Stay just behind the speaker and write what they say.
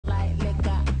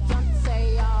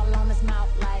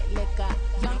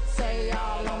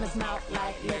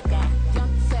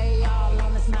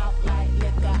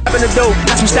to do.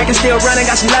 Got some stacking still running,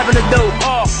 got some level to do.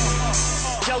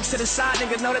 Jokes to the side,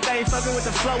 niggas know that they ain't fucking with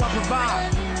the flow I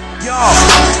provide. Yo,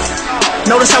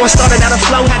 notice how I started out the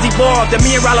flow has evolved. The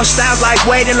me and Rollo styles like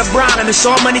Wade and LeBron. And it's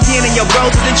all money in and your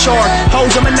bros is in charge.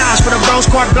 Hoes on menage for the bros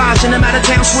carte blanche. And them out of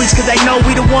town sweets cause they know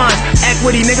we the ones.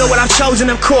 Equity, nigga, what I've chosen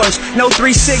of course. No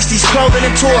 360s, clothing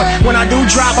and tour. When I do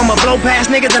drop, I'ma blow past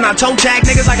niggas and I toe tag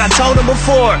niggas like I told them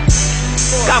before.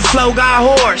 Got flow, got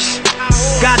horse.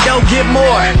 Got dope, get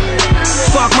more.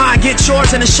 Fuck mine, get yours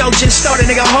and the show just started.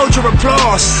 Nigga, hold your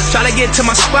applause. Try to get to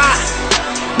my spot.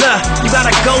 Look, you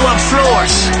gotta go up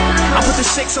floors. I put the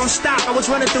 6 on stock. I was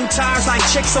running through tires like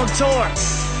chicks on tour.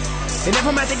 And if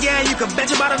I'm at the game, you can bet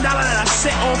your bottom dollar that I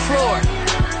sit on floor.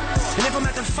 And if I'm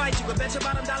at the fight, you can bet your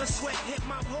bottom dollar sweat hit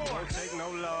my whore. Won't take no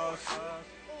loss,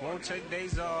 won't take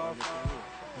days off.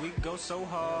 We go so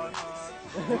hard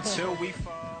until we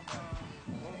fall.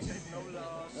 Won't take no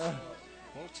loss,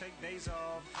 won't take days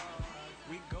off.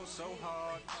 We go so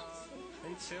hard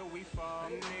until we fall.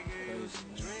 Nigga used to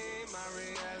dream my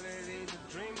reality to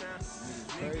dream now.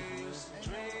 Nigga used to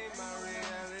dream my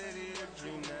reality to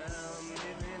dream now. I'm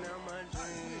living out my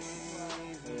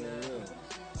dreams now.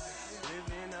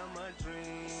 Living out my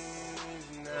dreams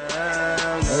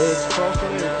now.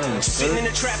 Sitting in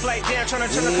the trap like damn, trying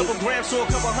to turn a couple grams to a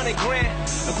couple $100 grand.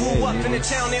 I grew up in the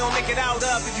town, they don't make it out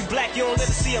of. If you black, you don't live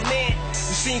to see a man.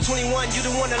 You seen 21, you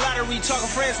done won the lottery. Talking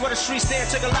friends where the streets stand.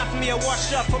 Took a lot from me, I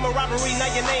washed up from a robbery. Now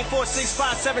your name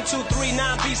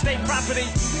 4657239 B State property.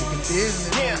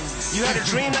 Yeah, you had a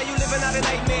dream, now you living out a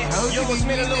nightmare. You almost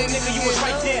made a little nigga, you was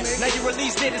right there. Now you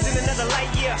released it, it's in another light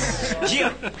year.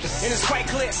 Yeah, and it's quite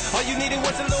clear. All you needed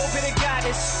was a little bit of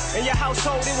guidance. In your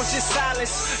household, it was just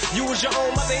silence. You was your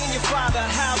own mother and your father.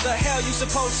 How the hell you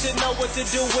supposed to know what to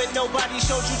do when nobody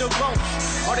showed you the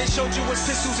ropes? All they showed you was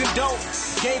pistols and dope.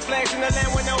 Game flags in the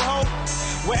land with no hope.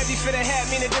 Where every fit of hat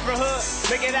mean a different hood.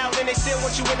 Make it out and they still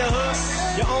want you in the hood.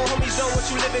 Your own homies don't want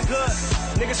you living good.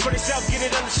 Niggas for themselves get it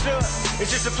understood.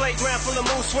 It's just a playground full of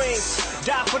mood swings.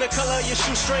 Die for the color of your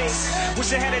shoestrings.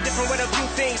 Wish I had a different way to view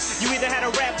things. You either had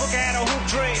a rap book or had a hoop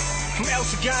dream. From El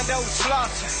Segundo to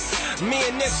Slaughter. Me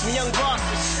and Nips, we young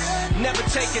bosses. Never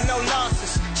taking no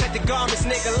losses. Check the garments,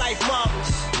 nigga, life marvelous.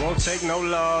 Won't take no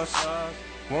loss,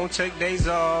 won't take days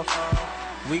off.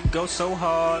 We go so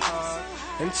hard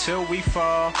until we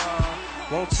fall.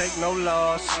 Won't take no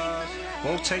loss,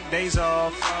 won't take days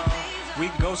off. We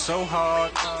go so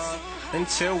hard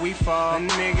until we fall. A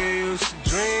nigga used to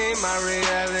dream my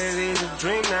reality to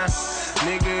dream now.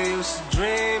 Nigga used to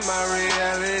dream my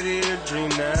reality to dream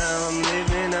now. I'm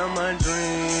living out my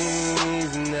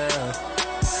dreams now.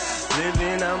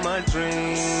 Living out my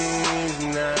dreams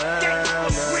now.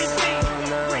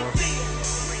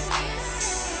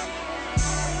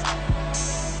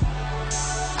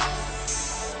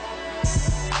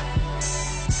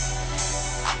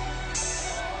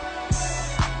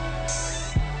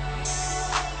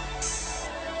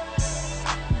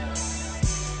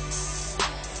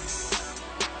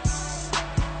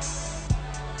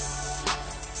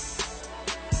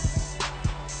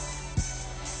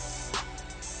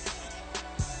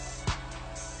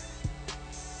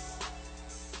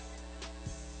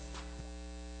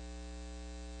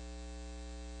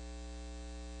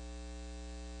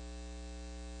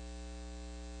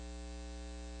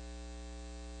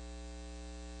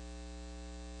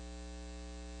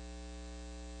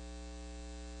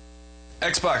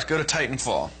 Xbox, go to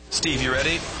Titanfall. Steve, you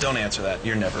ready? Don't answer that.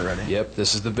 You're never ready. Yep,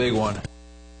 this is the big one.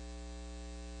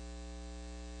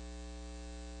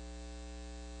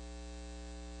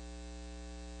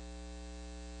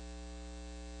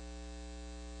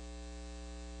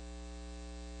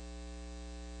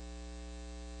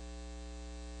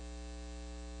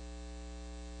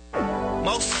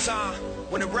 Most of the time,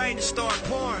 when the rain start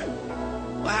pouring,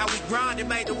 well, how we grind and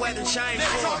made the weather change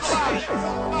for us.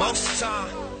 Most of the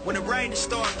time, when the rain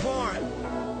start pouring,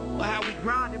 well, how we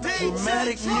grind and made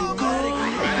dramatic.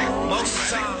 Most of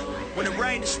the time, when the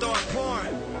rain start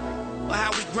pouring, well,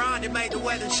 how we grind and made the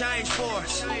weather change for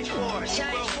us.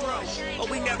 But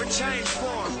we never change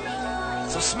for them.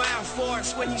 So smile for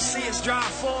us when you see us drive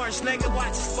for us. Nigga, watch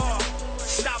us fall.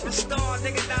 Stop and start,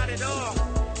 nigga, not at all.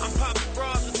 I'm popping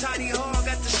bras with Tiny Hog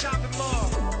at the shopping mall.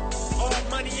 All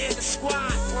money in the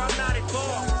squad, where I'm not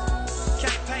involved.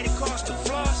 Can't pay the cost of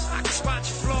floss, I can spot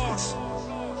your flaws.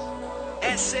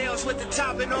 SLs with the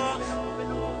topping off.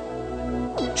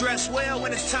 Dress well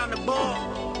when it's time to ball.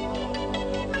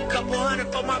 Couple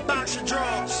hundred for my boxer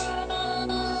drawers.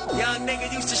 Young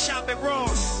nigga used to shop at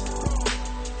Ross.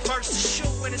 First to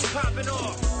shoot when it's popping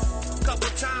off. Couple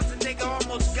times a nigga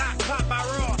almost got popped by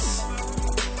Ross.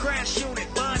 Crash unit,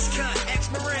 buzz cut,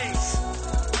 ex-Marines.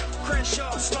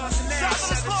 Crenshaw, Slauson now,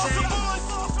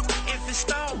 17. Infant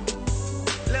Stone,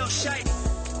 Lil Shady.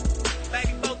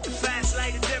 Baby boat the fast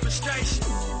lady demonstration.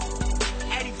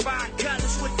 85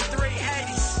 colors with the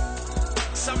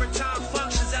 380s. Summertime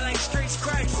functions, LA streets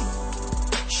crazy.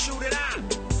 Shoot it out,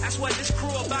 that's what this crew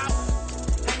about.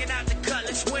 Hanging out the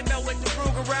cutlass window with the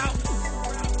Ruger out.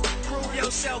 Prove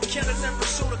yourself, killers in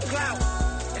pursuit of clout.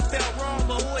 It felt wrong,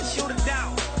 but who is you to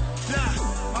doubt? Nah,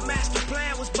 my master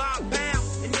plan was bob bound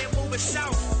and then move it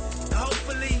south. And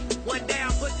hopefully, one day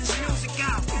I'll put this music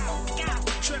out.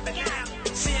 Tripping out,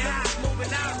 seeing how it's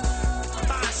moving out.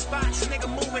 Five spots, nigga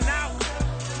moving out.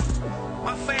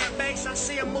 My fan base, I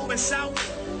see them moving south.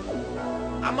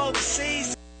 I'm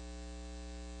overseas.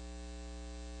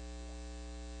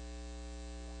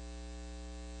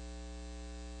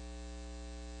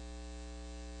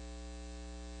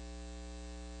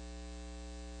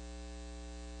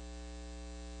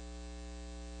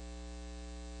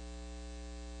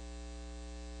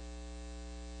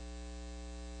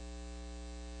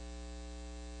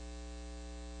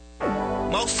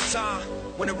 Most of the time,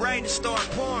 when the rain starts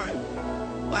pouring,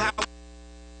 well, how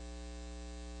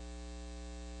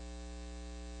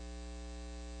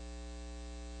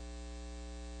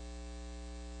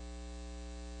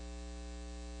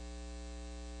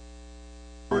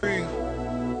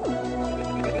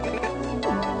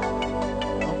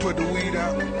I'll put the weed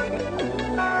out.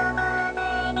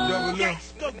 Double up.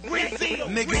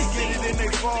 Niggas get it and they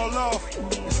fall off.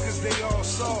 It's cause they all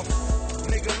soft.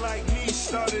 Nigga like me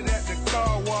started at the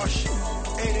car wash.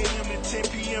 8 a.m. to 10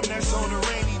 p.m. that's on a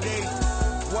rainy day.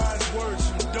 Wise words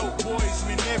from dope boys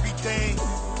mean everything.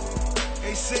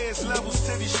 They say it's levels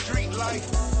to the street life.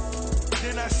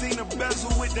 Then I seen a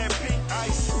bezel with that pink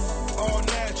ice. All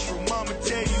natural, mama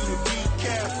tell you to be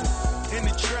careful. In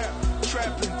the trap,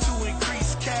 trapping to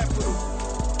increase capital.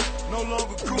 No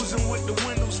longer cruising with the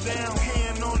windows down.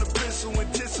 Hand on the pencil,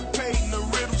 anticipating the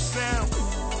riddle sound.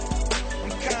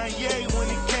 I'm Kanye when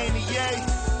it came to Ye.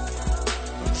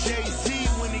 I'm Jay-Z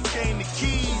when it came to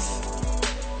keys.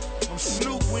 I'm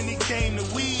Snoop when it came to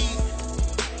weed.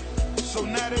 So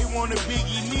now they want a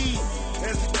Biggie me.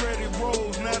 As the credit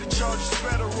rolls, now the charge is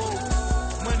federal.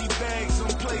 Money bags I'm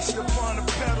placed upon a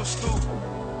pedestal.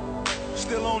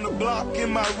 Still on the block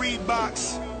in my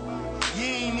Reeboks. You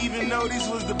ain't even know these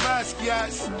was the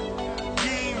Basquiats.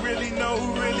 You ain't really know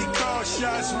who really called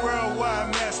shots.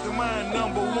 Worldwide mastermind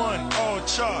 #1, all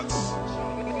charts.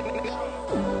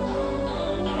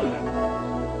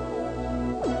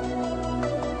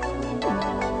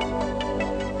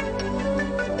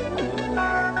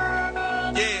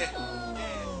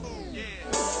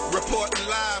 Reporting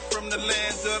live from the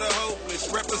land of the hopeless,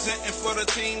 representing for the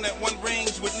team that won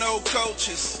rings with no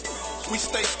coaches. We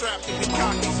stay strapped and we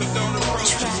cocky, so don't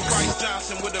approach us. Bryce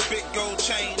Johnson with a big gold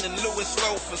chain and Louis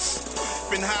loafers.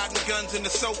 Been hiding guns in the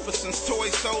sofa since toy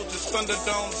soldiers.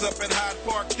 Thunderdomes up at Hyde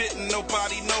Park, didn't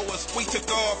nobody know us. We took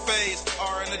our phase,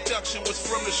 our introduction was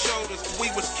from the shoulders.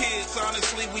 We was kids,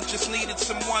 honestly, we just needed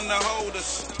someone to hold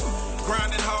us.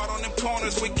 Grinding hard on them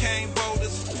corners, we came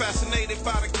voters. Fascinated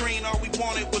by the green, all we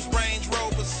wanted was Range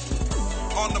Rovers.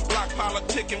 On the block,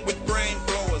 politicking with brain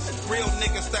blowers. Real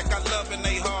niggas that got love in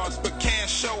their hearts, but can't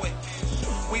show it.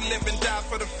 We live and die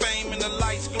for the fame and the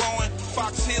lights glowing.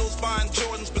 Fox Hills buying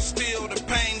Jordans, but still the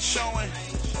pain showing.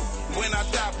 When I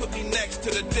die, put me next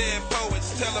to the dead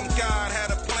poets. Tell them God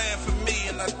had a plan for me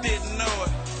and I didn't know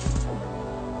it.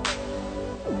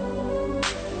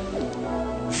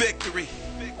 Victory.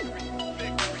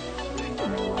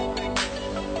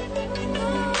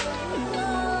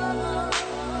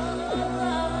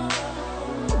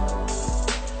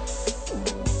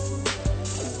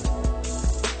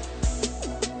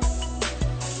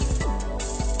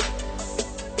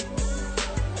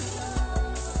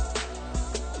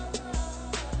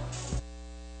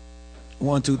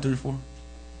 One, two, three, four.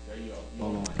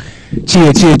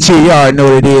 Chill, chill, chill. Y'all already know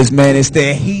what it is, man. It's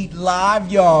the Heat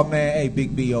Live, y'all, man. Hey,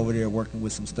 Big B over there working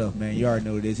with some stuff, man. You already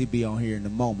know what it is. He'll be on here in a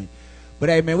moment. But,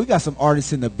 hey, man, we got some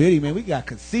artists in the building, man. We got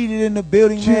Conceited in the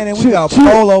building, man. And we got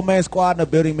Polo, man, Squad in the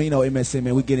building, man. You know, MSN,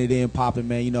 man. We getting it in, popping,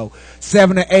 man. You know,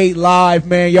 7 to 8 live,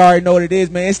 man. Y'all already know what it is,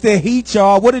 man. It's the Heat,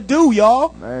 y'all. What it do,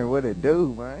 y'all? Man, what it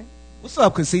do, man? What's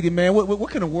up, Conceited, man? What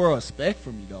can the world expect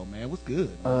from you, though, man? What's good?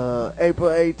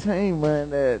 April 18, man,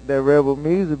 that Rebel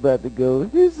Music about to go.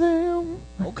 He's him.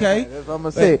 Okay. That's what I'm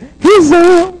gonna say. He's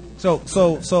him. So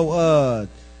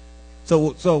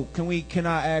can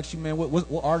I ask you, man,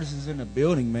 what artists is in the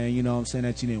building, man, you know what I'm saying,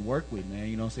 that you didn't work with, man,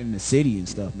 you know what I'm saying, in the city and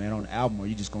stuff, man, on the album, or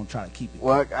you just gonna try to keep it?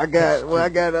 Well, I got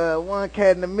one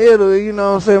cat in the middle, you know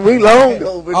what I'm saying, we long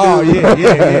overdue. Oh,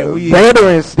 yeah. We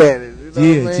veteran status. You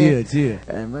know what I mean? Chill.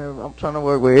 Hey, man, I'm trying to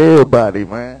work with everybody,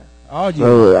 man. Oh, yeah.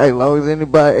 So, hey, as long as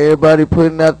everybody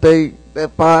putting out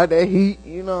that fire, that heat,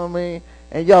 you know what I mean?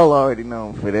 And y'all already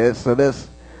known for that, so that's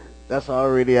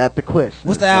already out the question.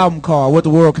 What's the album called? What the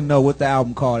world can know. What's the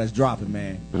album called that's dropping,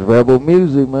 man? It's Rebel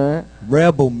Music, man.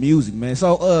 Rebel Music, man.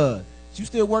 So, you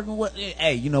still working with?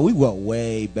 Hey, you know we went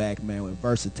way back, man, with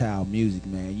Versatile Music,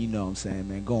 man. You know what I'm saying,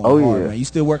 man. Going hard, man. You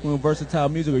still working with Versatile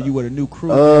Music, or you with a new crew?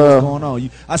 What's going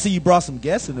on? I see you brought some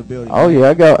guests in the building. Oh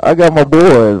man. yeah, I got my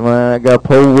boys, man. I got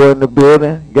Poe in the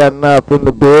building, got Nop in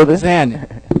the building.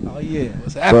 Oh yeah.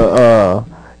 What's happening? But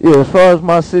yeah, as far as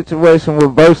my situation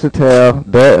with Versatile,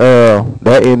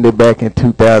 that ended back in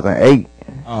 2008.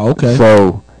 Oh, okay.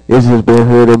 So it's just been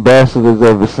Hood Ambassadors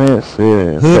ever since.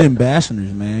 Yeah. Hood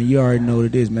Ambassadors, man. You already know what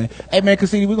it is, man. Hey, man,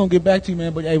 Cassini, we're going to get back to you,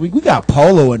 man. But, hey, we got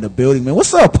Polo in the building, man.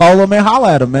 What's up, Polo, man?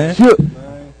 Holla at him, man. Sure.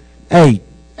 Hey,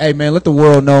 man, let the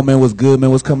world know, man, what's good,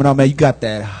 man. What's coming out, man. You got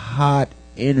that hot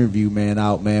interview, man,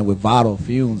 out, man, with Vital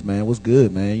Fumes, man. What's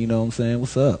good, man? You know what I'm saying?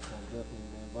 What's up? Definitely,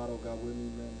 man. Vital got with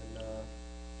me, man,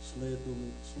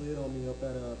 and slid on me up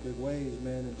at Big Waves,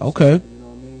 man. And just, Okay. You know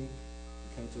what I mean?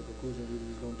 Came to a conclusion we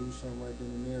was gonna do something right then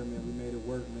and there, man. We made it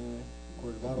work, man. Of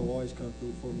course, Vital always come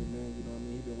through for me, man. You know what I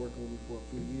mean? He been working with me for a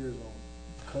few years on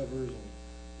covers and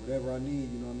whatever I need.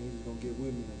 You know what I mean? He's gonna get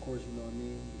with me. And of course, you know what I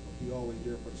mean? He always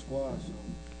there for the squad. So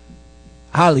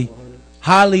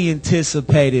Highly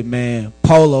anticipated, man.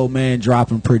 Polo, man,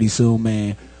 dropping pretty soon,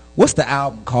 man. What's the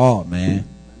album called, man?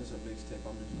 It's a mixtape.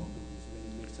 I'm just gonna do as many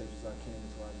mixtapes as I can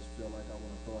until I just feel like I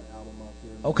want to throw an album out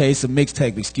there. Okay, it's a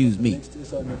mixtape. Excuse me.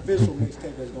 It's an official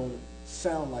mixtape that's gonna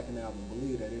sound like an album.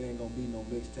 Believe that. It ain't gonna be no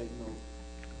mixtape,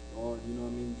 or you know what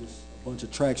I mean, just a bunch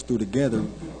of tracks through together.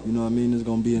 You know what I mean? It's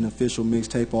gonna be an official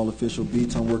mixtape, all official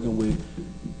beats. I'm working with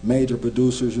major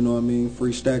producers. You know what I mean?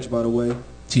 Free Stacks, by the way.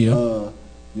 Yeah.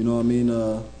 You know what I mean?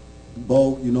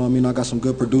 Bo, you know what I mean? I got some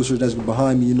good producers that's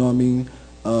behind me, you know what I mean?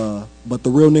 But The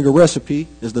Real Nigga Recipe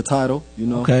is the title, you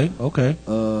know? Okay.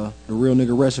 The Real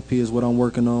Nigga Recipe is what I'm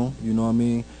working on, you know what I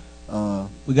mean?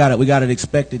 We got an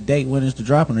expected date when it's to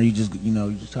dropping, or you just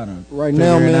trying to right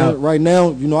now, man. Right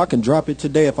now, you know, I can drop it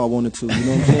today if I wanted to. You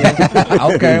know what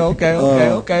I'm saying?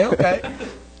 Okay.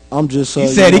 I'm just. He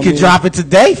said he could drop it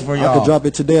today for y'all. I could drop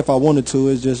it today if I wanted to.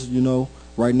 It's just, you know,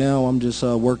 right now I'm just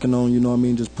working on, you know what I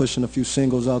mean, just pushing a few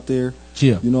singles out there.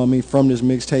 Yeah. You know what I mean, from this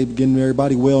mixtape, getting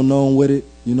everybody well known with it.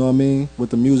 You know what I mean, with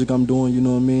the music I'm doing. You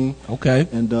know what I mean. Okay.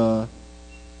 And I'm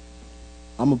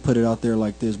gonna put it out there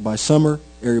like this: by summer,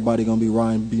 everybody gonna be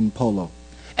riding, beating Polo.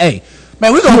 Hey,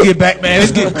 man, we gonna get back, man.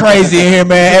 It's getting crazy in here,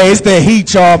 man. Hey, it's the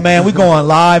heat, y'all, man. We going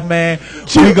live, man.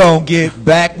 We gonna get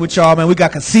back with y'all, man. We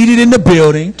got Conceited in the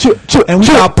building, and we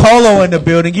got Polo in the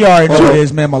building. You already know what it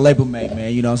is, man. My label mate,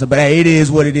 man. You know what I'm saying? But hey, it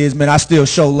is what it is, man. I still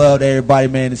show love to everybody,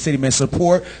 man, in the city, man.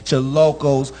 Support your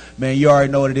locals, man. You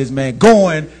already know what it is, man.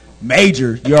 Going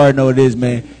major. You already know what it is,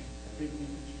 man.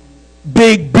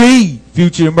 Big B,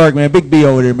 Future and Merc, man. Big B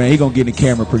over there, man. He gonna get in the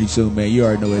camera pretty soon, man. You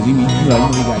already know it. You know he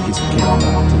gotta get some camera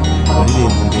time too. But it is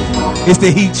what it is, man. It's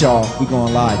the heat, y'all. We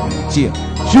going live, man. Chill.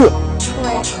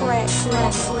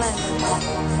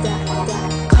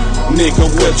 Nigga,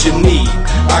 what you need?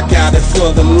 I got it for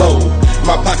the low.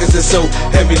 My pockets are so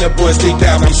heavy, the boys think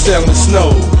down, I'm selling snow.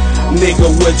 Nigga,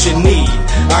 what you need?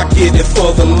 I get it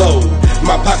for the low.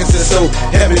 My pockets are so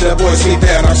heavy, the boys think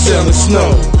down, I'm selling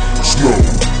snow.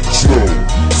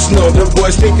 Snow, them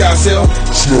boys think I sell.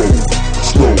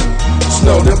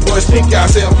 Snow, them boys think I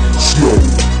sell.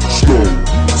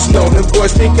 Snow, them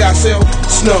boys think I sell.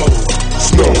 Snow.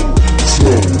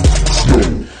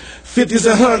 50s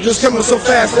and 100s coming so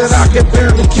fast that I can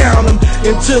barely count them.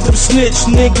 Into them snitch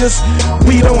niggas,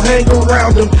 we don't hang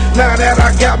around them. Now that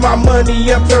I got my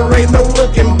money up, there ain't no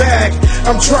looking back.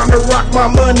 I'm trying to rock my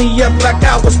money up like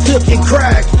I was cooking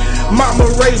crack.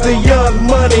 Mama raised a young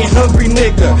money hungry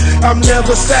nigga. I'm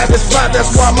never satisfied,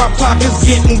 that's why my pocket's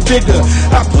getting bigger.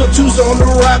 I put twos on the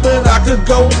ride, but I could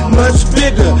go much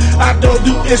bigger. I don't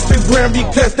do Instagram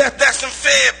because that's some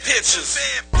fair pictures.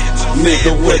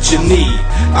 Nigga, what you need?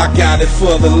 I got it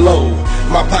for the low.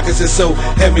 My pockets are so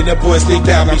heavy, the boys think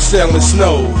down, I'm selling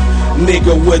snow.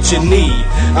 Nigga, what you need?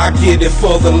 I get it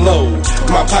for the low.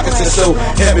 My pockets are so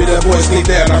heavy, the boys think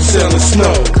down, I'm selling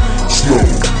snow.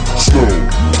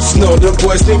 Snow, them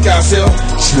boys think I sell.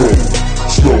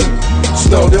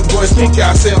 Snow, them boys think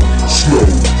I sell.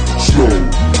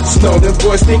 Snow, them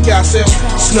boys think I sell.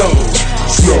 Snow.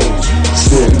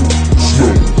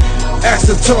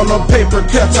 Acetone on paper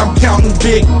cuts, I'm counting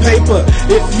big paper.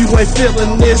 If you ain't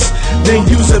feeling this, then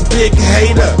you's a big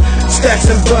hater. Stacks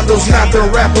and bundles, not the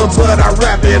rapper, but I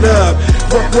wrap it up.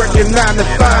 Working 9 to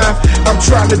 5, I'm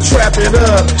trying to trap it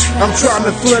up. I'm trying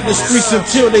to flood the streets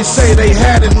until they say they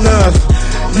had enough.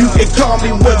 You can call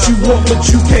me what you want, but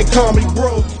you can't call me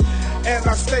broke. And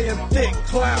I stay in thick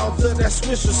clouds of that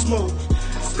swisher smoke.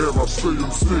 And I stay in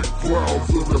thick clouds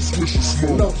of that swisher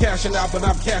smoke. No cashing out, but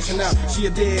I'm cashing out. She a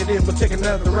dead end, but take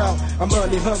another route. I'm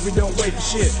money hungry, don't wait for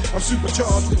shit. I'm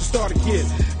supercharged with a starter kit.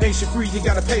 Ain't shit free, you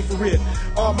gotta pay for it.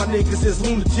 All my niggas is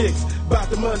lunatics. About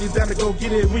the money, gotta go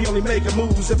get it. We only make a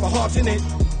moves if a heart's in it.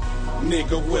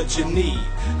 Nigga, what you need?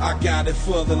 I got it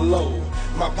for the low.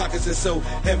 My pockets are so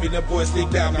heavy, the boys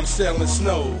think down, I'm selling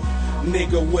snow.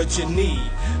 Nigga, what you need?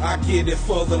 I get it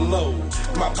for the low.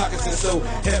 My pockets are so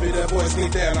heavy, the boys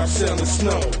think that I'm selling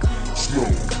snow.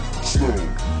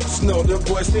 Snow, the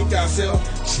boys think I sell.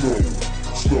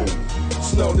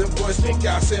 Snow, the boys think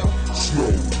I sell.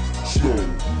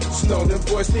 Snow, the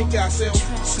boys think I sell.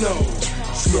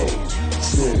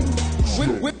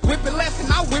 Whip it left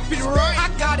and I whip it right. I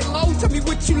got it low, tell me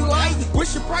what you like.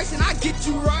 What's your price and I get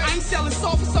you right. I ain't selling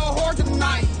soft, it's so hard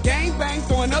tonight. Gang bang,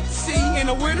 throwing up the sea. In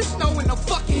the winter, snow in the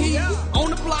fucking heat. On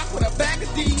the block with a bag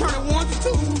of D. Turning 1 to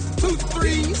 2, 2 to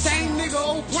 3. Same nigga,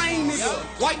 old plain nigga.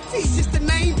 White tee, just the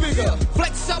name bigger.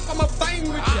 Flex up, I'm a bang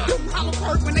with ya. Them hollow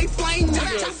perk when they flame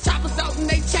nigga. Choppers out and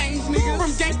they change nigga.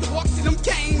 From gangsta walks to them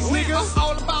canes nigga.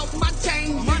 All about my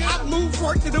change nigga. I move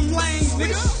work to them lanes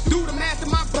nigga. Do the math in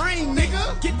my brain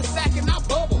nigga. Get the sack and I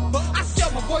bubble. I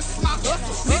sell my voice, it's my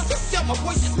hustle. Bitches sell my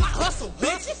voice, it's my hustle,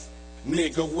 bitches.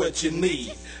 Nigga, what you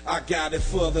need? I got it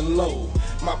for the low.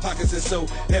 My pockets are so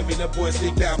heavy, the boys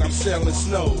think down, I'm selling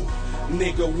snow.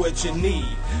 Nigga, what you need?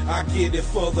 I get it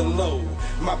for the low.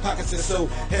 My pockets are so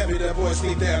heavy, the boys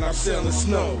think down, I'm selling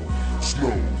snow.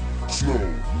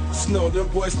 Snow, them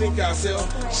boys think I sell.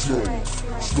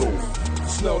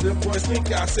 Snow, them boys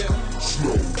think I sell.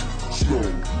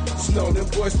 Snow, them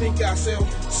boys think I sell.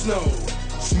 Snow.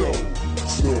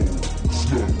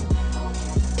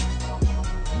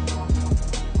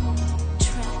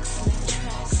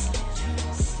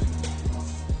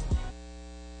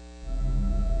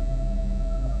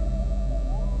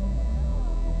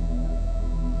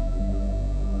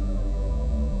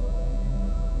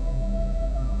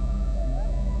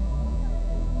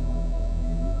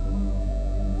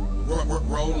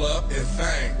 Roll up and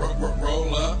fang,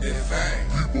 roll up and fang.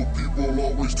 People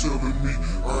always telling me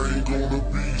I ain't gonna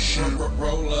be shit.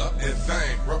 Roll up and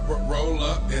fang, roll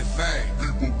up and fang.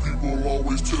 People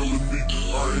always telling me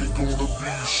I ain't gonna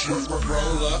be shit.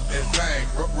 Roll up and fang,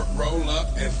 roll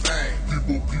up and fang.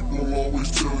 People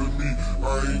always telling me I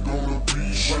ain't gonna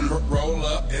be shit. Roll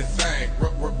up and fang,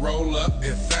 roll up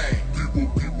and fang.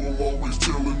 People always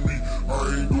telling me I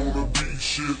ain't gonna be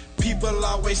shit. People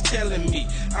always telling me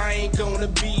I ain't gonna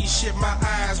be shit. My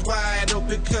eyes wide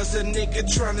open cause a nigga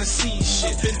tryna see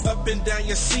shit. Been up and down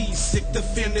your seasick, the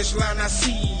finish line I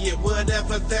see it.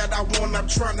 Whatever that I want I'm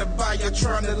tryna buy or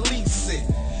tryna lease it.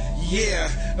 Yeah,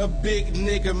 a big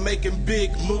nigga making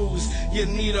big moves. You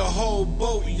need a whole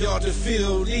boat, y'all, to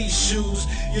fill these shoes.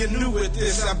 You're new at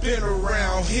this, I've been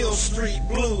around Hill Street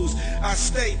Blues. I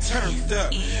stay turned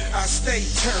up, I stay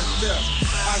turned up,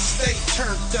 I stay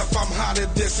turned up. I'm hotter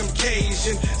than some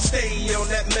Cajun. Stay on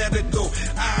that medical,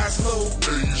 eyes low,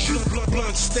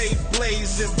 blunt stay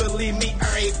blazing. Believe me,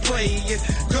 I ain't playing.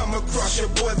 Come across your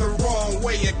boy the wrong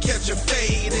way and catch a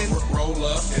fading. Roll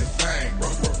up and bang,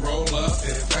 roll up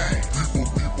and bang.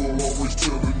 People always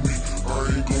telling me I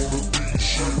ain't gonna be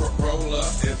shit. Roll up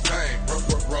and bang,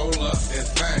 roll up and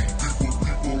bang.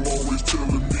 People always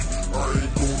telling me I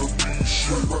ain't gonna be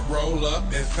shit. Roll up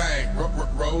and bang,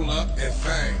 roll up and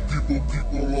bang.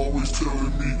 People always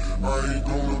telling me I ain't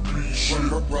gonna be shit.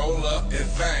 Roll up and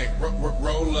bang,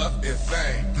 roll up and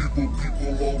bang.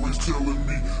 People always telling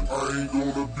me I ain't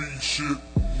gonna be shit.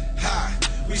 Hi.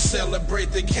 We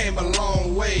celebrate that came a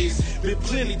long ways. Been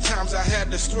plenty times I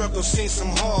had to struggle, seen some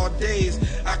hard days.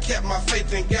 I kept my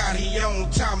faith in God, He on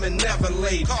time and never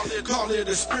late. Call it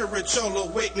a spiritual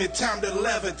awakening, time to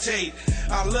levitate.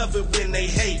 I love it when they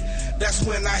hate. That's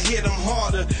when I hit them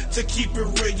harder. To keep it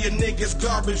real, you niggas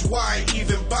garbage, why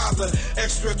even bother?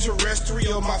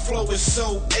 Extraterrestrial, my flow is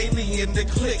so alien, the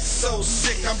click's so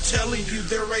sick. I'm telling you,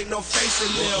 there ain't no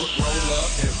facing them. Roll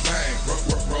up and bang,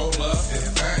 roll up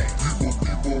and bang.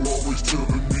 People always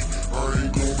telling me I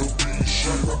ain't gonna be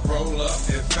shit. Roll up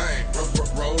and bang,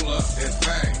 roll up and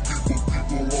bang.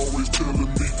 People always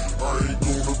telling me I ain't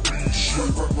gonna be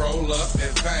shit. Roll up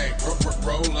and bang,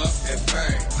 roll up and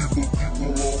bang.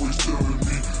 People always telling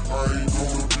me I ain't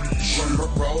gonna be shit.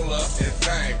 Roll up and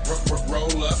bang,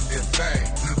 roll up and bang.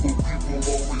 People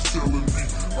always telling me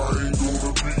I ain't gonna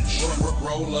be shit.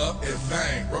 roll up and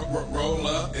bang. Roll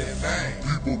up and bang.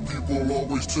 People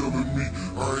always telling me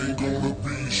I ain't gonna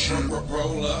be shit.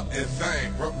 Roll up and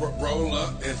bang. Roll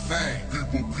up and bang.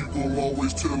 People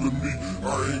always telling me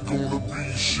I ain't gonna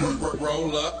be shit.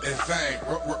 Roll up and bang.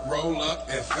 Roll up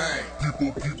and bang.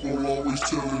 People always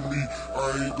telling me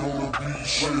I ain't gonna be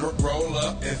shit. Roll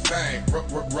up and bang.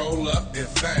 Roll up and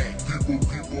bang.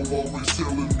 People always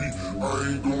telling me I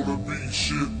ain't gonna be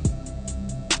shit.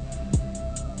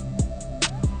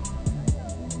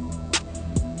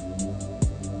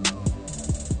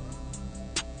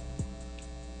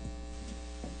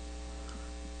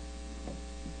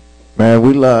 Man,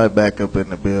 we live back up in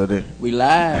the building. We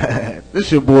live.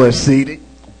 This your boy Seedy.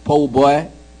 Pole boy.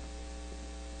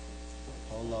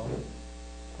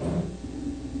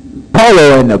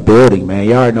 Polo in the building, man.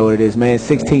 Y'all already know what it is, man.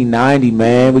 1690,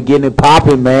 man. We getting it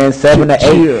popping, man. 7 to 8.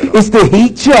 It's the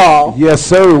heat, y'all. Yes,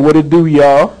 sir. What it do,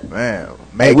 y'all? Man,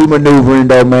 Hey, we maneuvering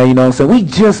though, man. You know what I'm saying? We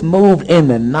just moved in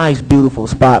the nice, beautiful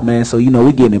spot, man. So you know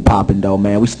we getting it popping though,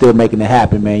 man. We still making it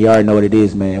happen, man. You already know what it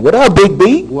is, man. What up, Big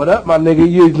B? What up, my nigga?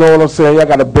 You know what I'm saying? Y'all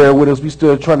gotta bear with us. We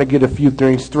still trying to get a few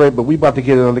things straight, but we about to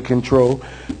get it under control.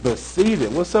 But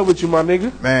Steven, what's up with you, my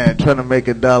nigga? Man, trying to make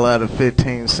 $1 out of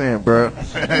 15 cents, bro.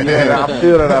 Yeah, I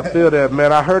feel that,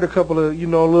 man. I heard a couple of,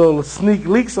 little sneak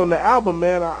leaks on the album,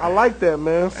 man. I like that,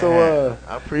 man. So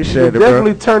I appreciate it, bro.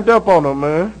 Definitely turned up on them,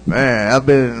 man. Man,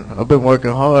 I've been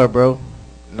working hard, bro.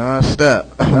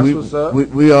 Non-stop. That's what's up.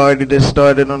 We already just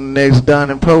started on the next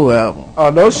Don and Pro album. Oh,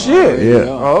 no shit. Yeah.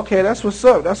 Oh, okay, that's what's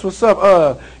up. That's what's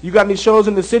up. You got any shows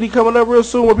in the city coming up real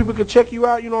soon where people can check you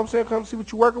out? You know what I'm saying? Come see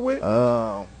what you working with?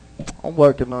 I'm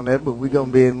working on that, but we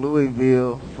gonna be in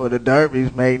Louisville for the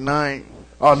Derbies May 9th.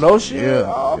 Oh, no shit?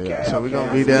 Yeah. Oh, okay. Yeah. So we're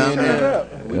gonna be down there.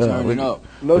 We turning up.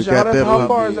 No shit. How that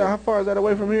far is that? How far is that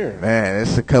away from here? Man,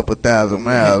 it's a couple thousand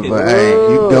miles, but hey,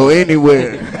 you can go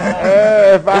anywhere.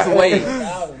 It's a way.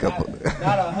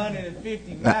 Not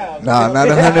 150 miles. No, not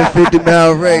 150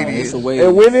 mile radius. It's a way.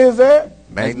 And when is that?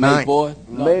 May May 9th. 4th.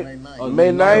 May 9th? May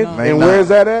And 9th. where is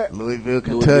that at? Louisville,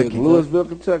 Kentucky. Louisville,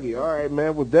 Kentucky. All right,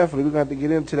 man. Well, definitely, we're going to have to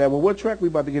get into that. Well, what track we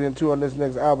about to get into on this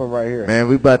next album right here? Man,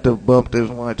 we about to bump this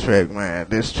one track, man.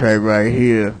 This track right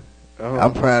here.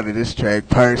 I'm proud of this track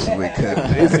personally. Cause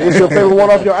It's your favorite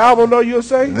one off your album, though, you'll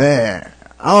say? man,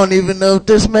 I don't even know if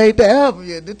this made the album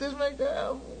yet. Did this make the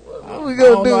album? What we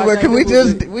gonna do? Cause we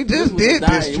just did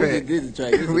this track.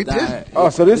 We just. Oh,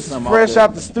 so this is fresh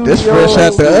out the studio. This fresh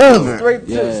out the oven.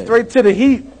 Straight to the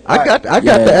heat. I got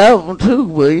the album too,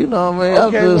 but you know what I mean.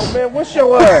 Okay, well, man,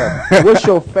 what's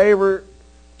your favorite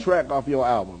track off your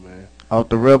album, man? Off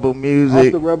the Rebel Music.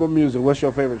 Off the Rebel Music, what's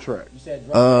your favorite track? You said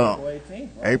drop April 18th. Right?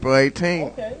 April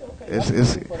 18th. Okay.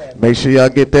 It's make sure y'all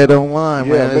get that online,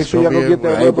 Yeah, man. make sure y'all go get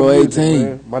that April Rebel Music, 18th.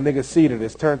 man. My nigga Seated,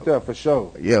 it's turned up for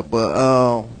sure. Yeah,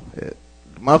 but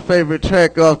my favorite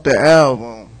track off the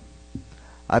album,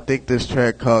 I think this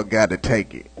track called "Gotta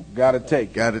Take It." Gotta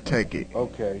take it.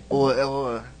 Okay.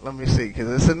 Or let me see, cause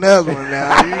it's another one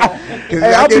now.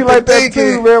 Hey, I be like that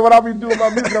too, man. When I be doing my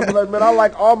music, I be like, man, I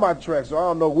like all my tracks, so I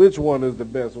don't know which one is the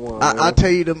best one. I'll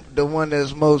tell you the one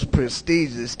that's most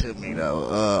prestigious to me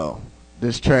though.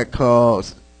 This track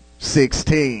called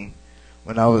 16.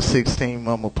 When I was 16,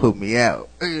 Mama put me out.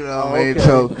 You know what I mean?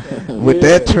 So with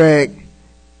that track,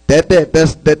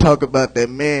 that talk about that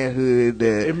manhood.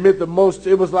 That it meant the most.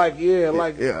 It was like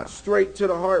straight to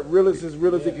the heart, real as it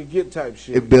could get type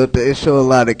shit. It show a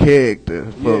lot of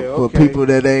character for people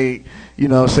that ain't, you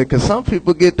know what I'm saying? Because some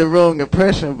people get the wrong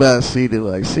impression about Cedar.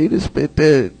 Like, Cedar spit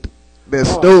that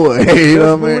story. You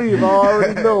know what I mean? I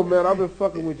already know, man. I've been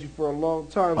fucking with you for a long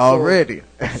time. Already.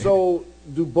 So,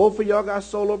 do both of y'all got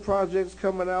solo projects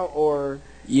coming out, or?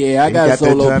 Yeah, I got a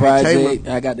solo project.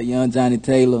 I got the Young Johnny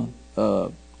Taylor.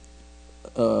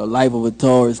 Life of a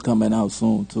Taurus coming out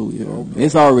soon too. You know?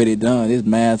 It's already done. It's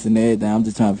mass and everything. I'm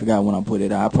just trying to figure out when I put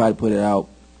it out. I'll probably put it out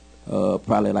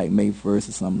probably like May 1st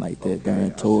or something like that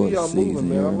during tour season.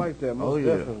 Man. I like that. Most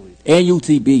definitely. And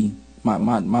UTB,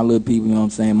 my little people. You know what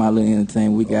I'm saying? My little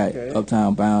entertainment. We got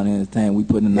Uptown Bound Entertainment. We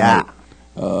putting out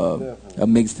a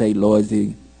mixtape,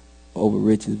 Loyalty Over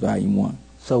Riches, Volume 1.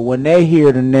 So when they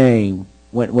hear the name,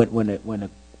 when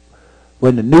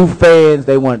the new fans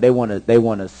they want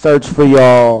to search for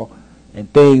y'all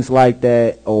and things like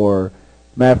that, or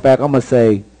matter of fact, I'm gonna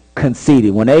say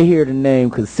Conceited. When they hear the name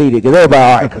Conceited, because everybody,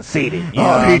 all right, Conceited. You know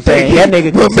what I'm saying? That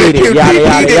nigga But make Conceited. him Yada, be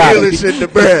yada, the yada. illest in the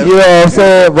breath. You know what I'm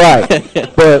saying? Right.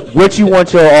 But what you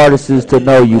want your artists to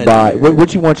know you by,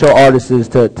 what you want your artists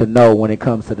to know when it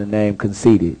comes to the name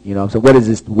Conceited? You know what I'm saying? What is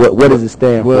this? What does it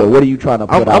stand for? What are you trying to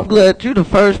put out? I'm glad you the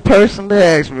first person to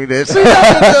ask me that. See,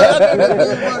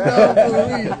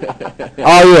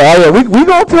 Oh yeah. We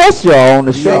gonna test y'all on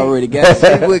the show. Already got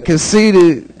See, what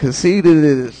conceited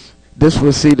is, this what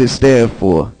conceited stand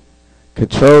for.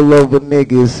 Control over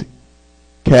niggas,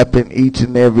 capping each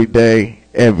and every day.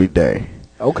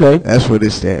 Okay. That's what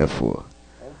it stands for.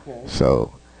 Okay.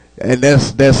 So, and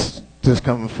that's just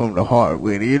coming from the heart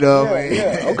with it, you know what I mean?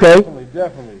 Yeah, Okay.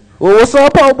 Definitely. Well, what's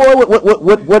up, Po Boy?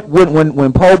 What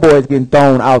when Po Boy is getting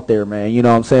thrown out there, man? You know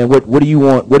what I'm saying? What do you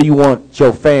want? What do you want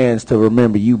your fans to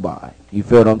remember you by? You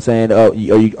feel what I'm saying? Are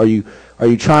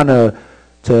you trying to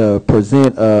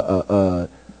present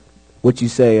what you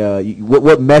say?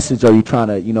 What message are you trying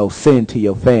to send to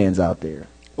your fans out there?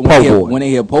 When they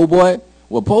hear Po Boy,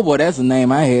 well, Po Boy, that's a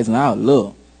name I had since I was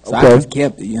little. So I just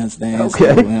kept it, you understand? Okay. So,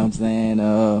 you know what I'm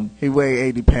saying? He weighed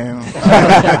 80 pounds.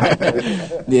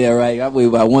 Yeah, right. I weigh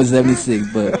about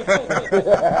 176, but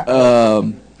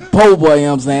Po Boy, you know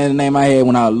what I'm saying? The name I had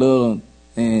when I was little,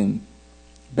 and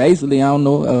basically, I don't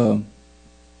know,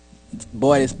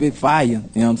 boy that spit fire, you know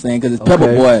what I'm saying? Because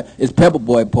it's Pepper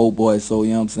Boy, Po Boy, so,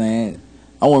 you know what I'm saying?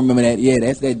 I want to remember that. Yeah,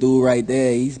 that's that dude right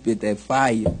there. He spit that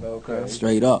fire. Okay.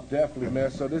 Straight up. Definitely, man.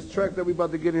 So this track that we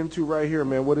about to get into right here,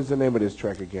 man, what is the name of this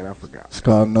track again? I forgot. It's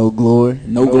called No Glory.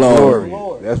 No Glory.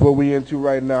 That's what we into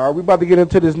right now. Are we about to get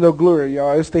into this No Glory,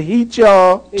 y'all? It's the Heat,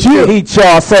 y'all. It's the Heat,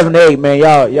 y'all. 7 to 8, man.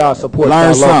 Y'all support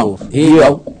Learn y'all locals. something. Here you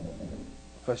go.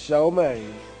 For sure, man.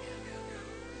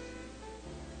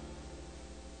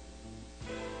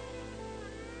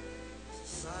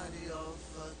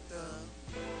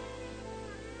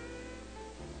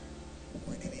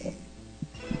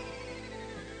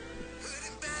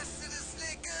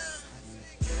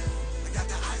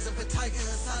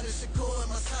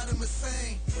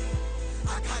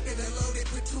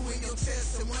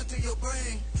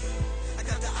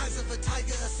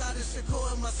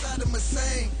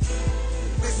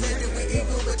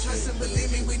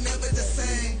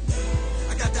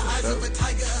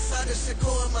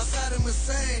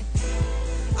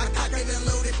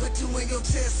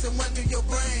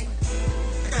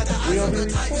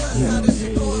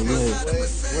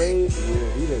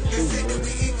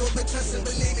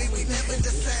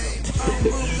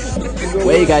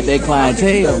 Way got that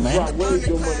clientele, man. Way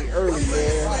your money early,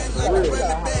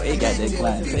 man. Way got that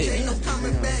clientele.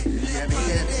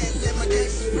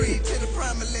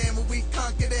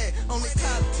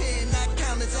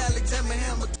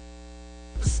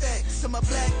 To my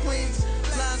black queens,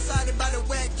 blindsided by the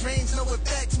whack dreams, know what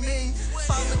facts mean.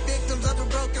 Fallen victims of the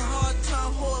broken heart,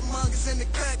 time whoremongers and the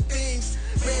crack things.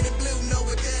 Red and blue know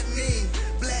what that mean.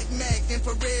 Black Mac,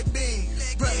 infrared beam.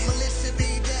 Black militia be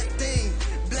that thing.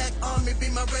 Black army be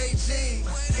my regime.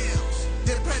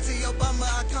 The President Obama,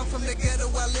 I come from the ghetto,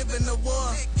 I live in the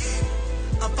war.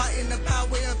 I'm fighting the power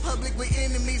in public with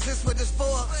enemies, this what it's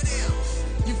for.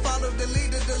 You follow the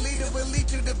leader will lead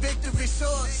you to victory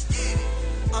source.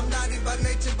 I'm naughty by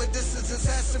nature, but this is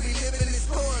disaster, we live in this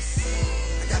course.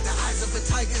 I got the eyes of a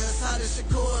tiger, Assad is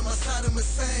Shakur, my Saddam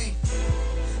Hussein.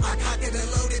 I cock it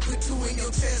and load it, put 2 in your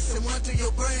chest and 1 to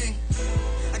your brain.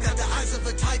 I got the eyes of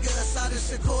a tiger, Assad is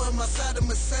Shakur, my Saddam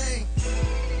Hussein.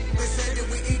 They say that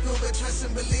we equal, but trust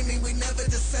and believe me, we never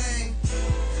the same.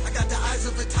 I got the eyes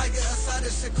of a tiger, Assad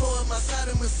is Shakur, my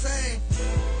Saddam Hussein.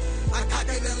 I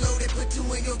cock it and load it, put 2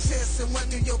 in your chest and 1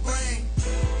 to your brain.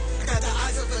 I got the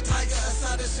eyes of a tiger,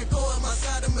 Assad is Shakur, my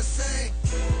Saddam Hussein.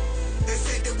 They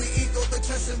say that we equal, but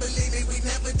trust and believe me, we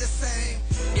never the same.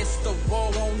 It's the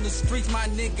war on the streets, my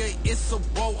nigga, it's a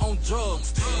war on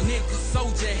drugs. Nigga,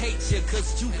 soldier hate you,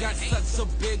 cause you got such a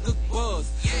bigger buzz.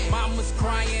 Mama's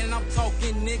crying, I'm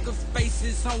talking niggas'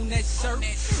 faces on that shirt.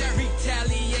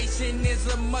 Retaliation is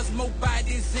a must, more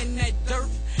bodies in that dirt.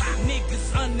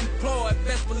 Niggas unemployed,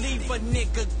 best believe a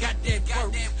nigga got that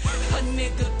work. A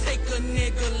nigga take a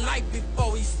nigga life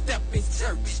before he step in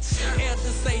church.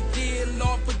 Elders say, dear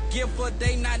Lord, forgive her,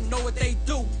 they not know what they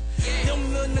do.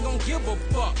 Them little niggas don't give a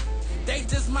fuck, they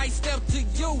just might step to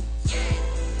you.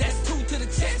 That's 2 to the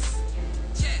chest,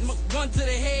 1 to the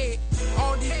head.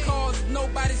 All these cars,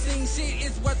 nobody seen shit,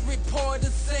 is what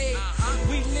reporters say.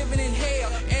 We living in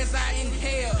hell as I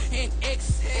inhale and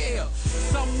exhale.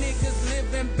 Some niggas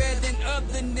living better than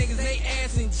other niggas, they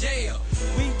ass in jail.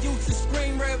 We used to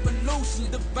scream revolution,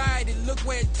 divided, look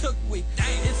where it took we.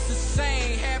 It's the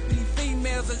same, happily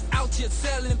females is out here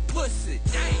selling pussy.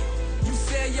 You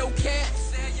sell your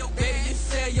cats,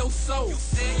 your soul,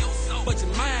 but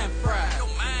your mind fried.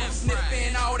 I'm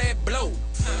sniffing all that blow.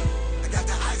 I got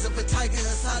the eyes of a tiger, a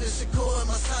side of Shakur, and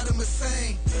my side of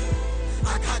Hussein.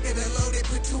 I cock it and load it,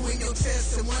 put 2 in your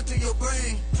chest and 1 through your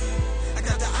brain. I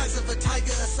got the eyes of a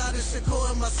tiger, a side of Shakur,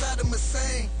 and my side of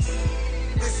Hussein.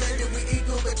 They say that we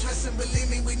equal, but trust and believe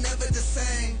me, we never the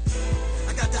same.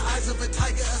 I got the eyes of a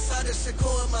tiger, a side of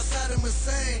Shakur, and my side of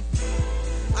Hussein.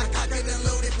 I cock it and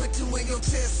load it, put 2 in your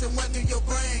chest and 1 through your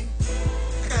brain.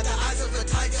 I got the eyes of a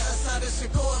tiger, a side of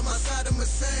Shakur, and my side of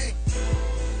Hussein.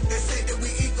 They say that we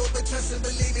equal, but trust and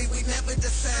believe me, we never the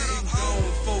same.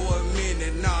 Gone for a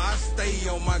minute, nah, I stay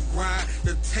on my grind.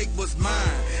 The take was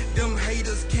mine. Them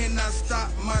haters cannot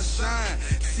stop my shine.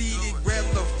 CD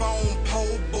grabbed the phone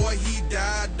pole, boy, he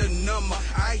died the number.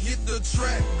 I hit the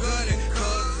track gunning,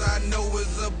 cause I know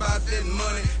it's about that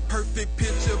money. Perfect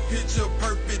picture,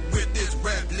 perfect with this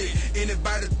rap lit.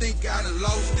 Anybody think I done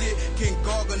lost it? Can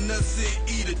gargle nuts and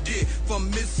eat a dick. From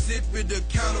Mississippi to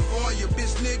California,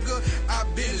 bitch nigga, I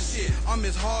been a shit. I'm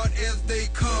as hard as they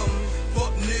come.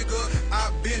 Fuck nigga,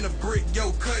 I been a brick,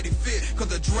 yo, cut it fit.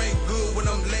 Cause I drink good when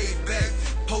I'm laid back.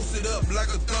 Posted up like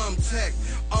a thumbtack.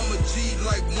 I'm a G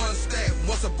like 1 stack.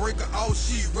 Once I break her out,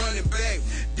 she running back.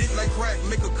 Dick like crack,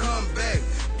 make her come back.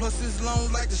 Plus it's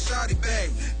long like the shotty bag.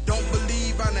 Don't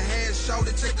believe I done had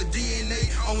shouted. Check the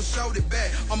DNA on shouted back.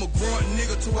 I'm a grunt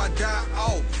nigga till I die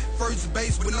off. First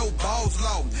base with no balls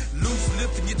lost. Loose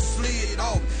lips to get the slid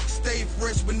off. Stay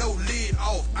fresh with no lid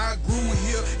off. I grew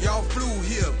here, y'all flew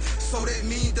here. So that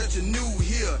means that you're new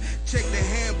here. Check the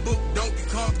handbook, don't get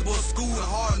comfortable. School and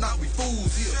hard knock, we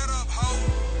fools here. Shut up, ho.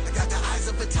 I got the eyes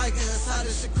of a tiger, a side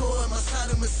of Shakur, and my side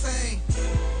of Hussein.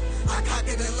 I cock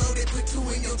it and load it, put 2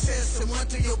 in your chest and 1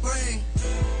 through your brain.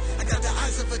 I got the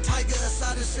eyes of a tiger, a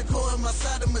side of Shakur, and my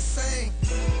side of Hussein.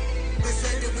 They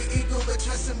say that we equal, but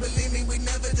trust and believe me, we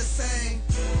never the same.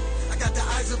 I got the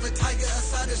eyes of a tiger, a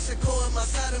side of Shakur, and my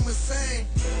side of Hussein.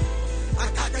 I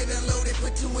cock it and load it,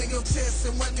 put 2 in your chest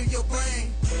and 1 through your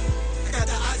brain. I got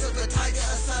the eyes of a tiger,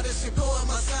 a side of Shakur, and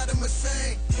my side of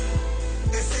Hussein.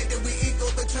 They say that we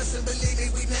equal, but trust and believe me,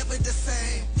 we never the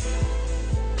same.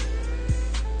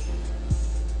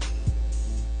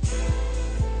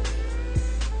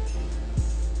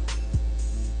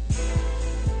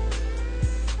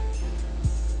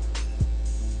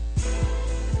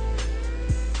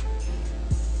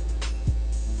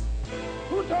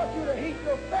 Who taught you to hate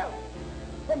yourself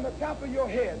from the top of your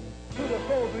head to the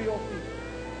soles of your feet?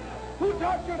 Who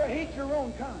taught you to hate your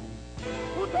own kind?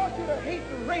 Who taught you to hate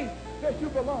the race that you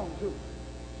belong to?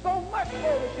 So much so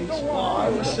that you don't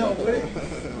want to.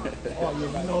 Oh,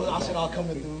 yeah, you know, I said I'll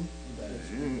coming through.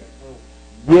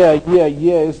 Yeah,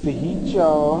 it's the heat,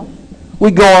 y'all. We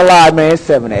going live, man. It's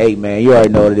 7 to 8, man. You already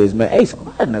know what it is, man. Hey,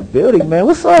 squad in the building, man.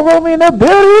 What's up, Romy, in the building?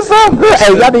 What's up, good?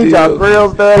 Hey, y'all need y'all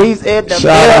grills done. He's in the building.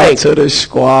 Shout out to the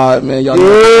squad, man. Y'all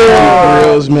know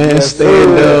grills, man. Yes,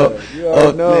 Stand sir.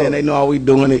 up, man. They know how we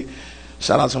doing it.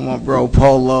 Shout out to my bro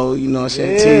Polo, you know what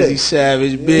I'm saying? Tezzy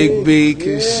Savage, Big B,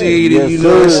 Conceited, Yes, you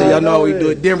know what I'm sir. saying? Y'all know how we do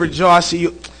it. Denver Jaw, I see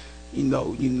you. You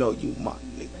know, you my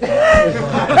nigga.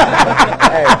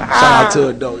 Shout out to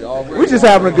it, though, y'all. We just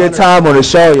having a good time on the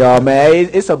show, y'all, man.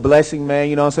 It's a blessing, man.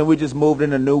 You know what I'm saying? We just moved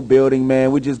in a new building,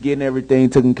 man. We just getting everything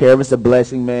taken care of. It's a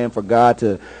blessing, man, for God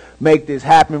to make this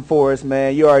happen for us,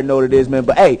 man. You already know what it is, man.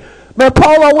 But, hey, man,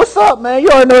 Polo, what's up, man? You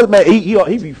already know, man.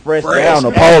 He be fresh down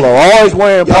to Polo. Always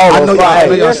wearing Polo. I know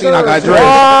y'all seen I got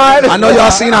dressed. I know y'all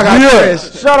seen I got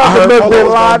dressed. Shout out to Merc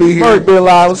Been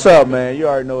Live. What's up, man? You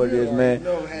already know what it is, man.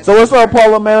 So what's up,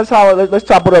 Polo, man? Let's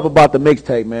chop it up about the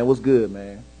mixtape, man. What's good,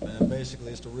 man? Man,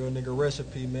 basically, it's the real nigga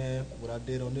recipe, man. What I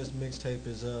did on this mixtape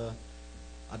is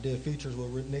I did features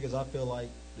with niggas I feel like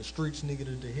the streets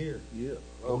needed to hear. Yeah.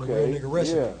 On Okay. the real nigga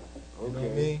recipe. Yeah. You know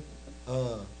what I mean?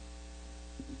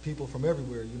 People from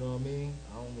everywhere, you know what I mean?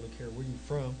 I don't really care where you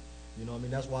from. You know what I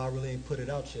mean? That's why I really ain't put it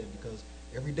out yet, because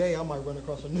every day I might run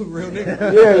across a new real nigga.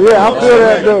 Yeah, I'm good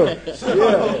at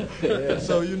that,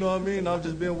 So, you know what I mean? I've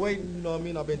just been waiting, you know what I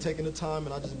mean? I've been taking the time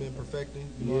and I've just been perfecting,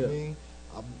 you know what I mean?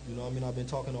 You know what I mean? I've been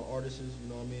talking to artists, you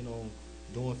know what I mean, on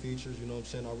doing features, you know what I'm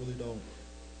saying? I really don't,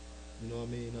 you know what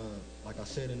I mean? Like I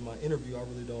said in my interview, I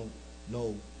really don't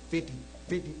know 50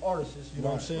 artists, you know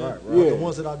what I'm saying? Right. But the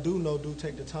ones that I do know do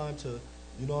take the time to,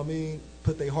 you know what I mean,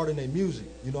 put their heart in their music,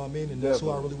 you know what I mean? And that's who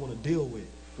I really want to deal with.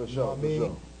 For you sure, know what I mean?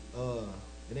 sure.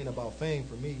 It ain't about fame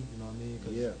for me, you know what I mean?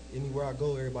 Because anywhere I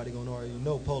go, everybody gonna already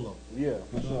know Polo. Yeah,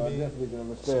 for You know sure. what I I mean? definitely can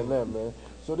understand that, man.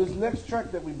 So this next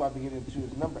track that we about to get into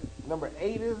is number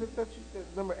 8, is it? That's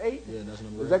number 8? Yeah, that's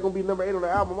number 8. Is that gonna be number 8 on the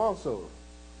album also?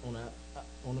 On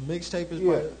the mixtape is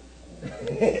Yeah. probably...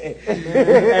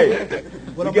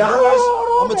 What I'm gonna do is...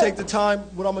 I'm gonna take the time.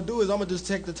 What I'm gonna do is I'm gonna just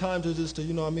take the time to just to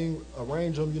you know what I mean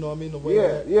arrange them. You know what I mean the way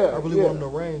that I really want them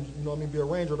to arrange. You know what I mean be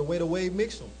arranged or the way Wade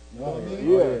mix them. You know what I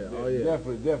mean?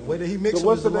 Definitely. The way that he mixed So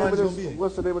what's the them. name of this?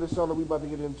 What's the name of the song that we about to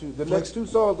get into? The next two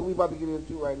songs that we about to get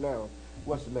into right now.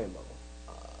 What's the name of them?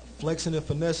 Flexing and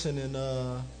finessing and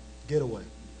getaway.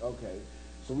 Okay.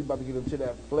 So we about to get into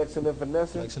that flexing and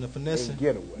finessing. Flexing and finessing. And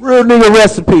getaway. Real nigga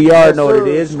recipe. Y'all already know what it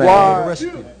is, man. Squad.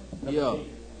 Recipe. Yeah.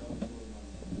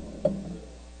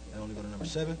 I only go to number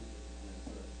 7.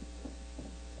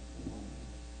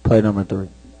 Play number 3.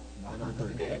 Number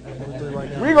 3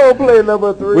 right now. We gonna play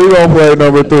number 3. We gonna play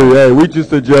number 3. Hey, we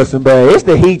just adjusting back. It's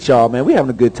the heat, y'all, man. We having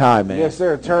a good time, man. Yes,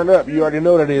 sir. Turn up. You already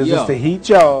know that it is. Yeah. It's the heat,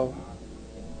 y'all.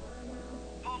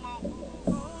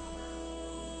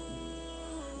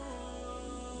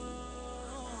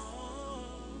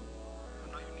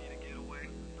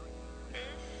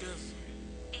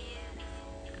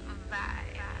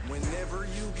 Whenever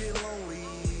you get lonely,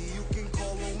 you can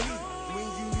call on me. When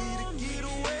you need to get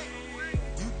away,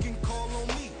 you can call on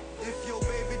me. If your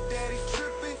baby daddy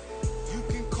tripping, you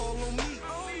can call on me.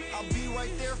 I'll be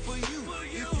right there for you.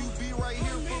 If you be right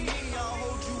here for me, I'll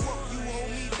hold you up, you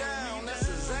hold me down. That's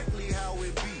exactly how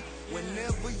it be.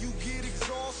 Whenever you get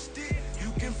exhausted,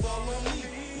 you can fall on me.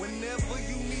 Whenever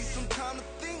you need some time to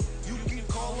think, you can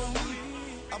call on me.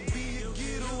 I'll be your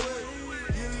getaway,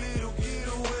 your little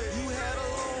getaway. You had a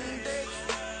long day.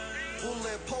 We'll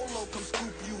let Polo come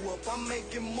scoop you up. I'm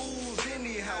making moves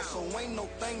anyhow, so ain't no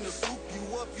thing to swoop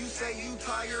you up. You say you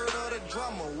tired of the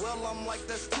drama. Well, I'm like,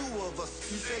 that's 2 of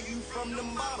us. You say you from the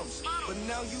bottoms, but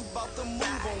now you bout to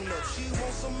move on up. She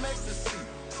wants some ecstasy,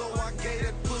 so I gave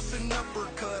that pussy an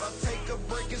uppercut. I take a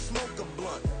break and smoke a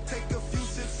blunt. Take a few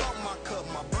sips out my cup.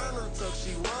 My burner took.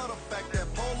 She love the fact that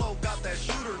Polo got that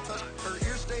shooter touch. Her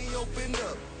ears stay opened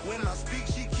up. When I speak,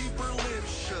 she keep her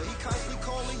lips shut. He constantly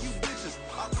calling you bitches.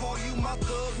 I call you my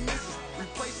thug missus.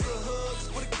 Replace the hugs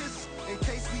for the kisses. In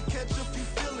case we catch a few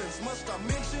feelings. Must I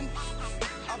mention?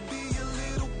 I'll be your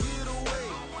little getaway.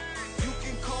 You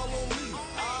can call on me.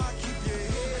 I keep your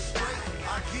head straight.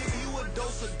 I give you a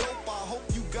dose of dope. I hope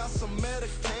you got some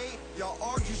Medicaid. Y'all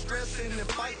argue, stressing and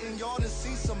fighting. Y'all done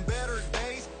see some better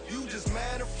days. You just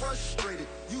mad and frustrated.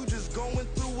 You just going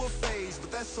through a phase.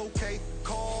 But that's okay.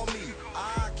 Call me.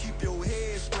 I keep your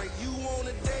head straight. You on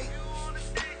a date?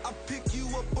 I pick you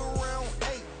up around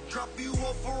 8. Drop you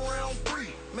off around 3.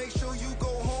 Make sure you go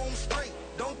home straight.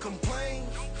 Don't complain.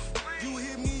 You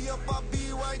hit me up, I'll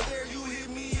be right there. You hit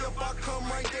me up, I come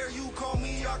right there. You call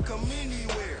me, I come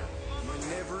anywhere.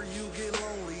 Whenever you get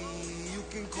lonely, you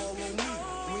can call on me.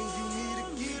 When you need to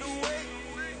get away,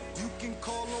 you can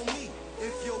call on me.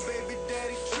 If your baby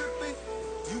daddy tripping,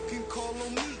 you can call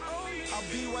on me. I'll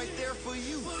be right there for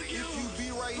you. If you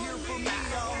be right here for me,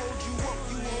 I'll hold you up,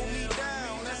 you hold me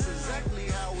down. That's exactly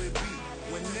how it be.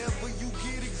 Whenever you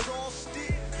get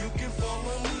exhausted, you can fall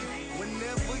on me.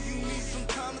 Whenever you need some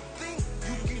time to think,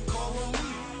 you can call on me.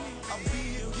 I'll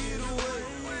be your getaway,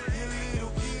 your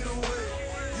little getaway.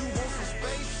 You want some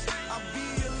space? I'll be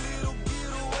your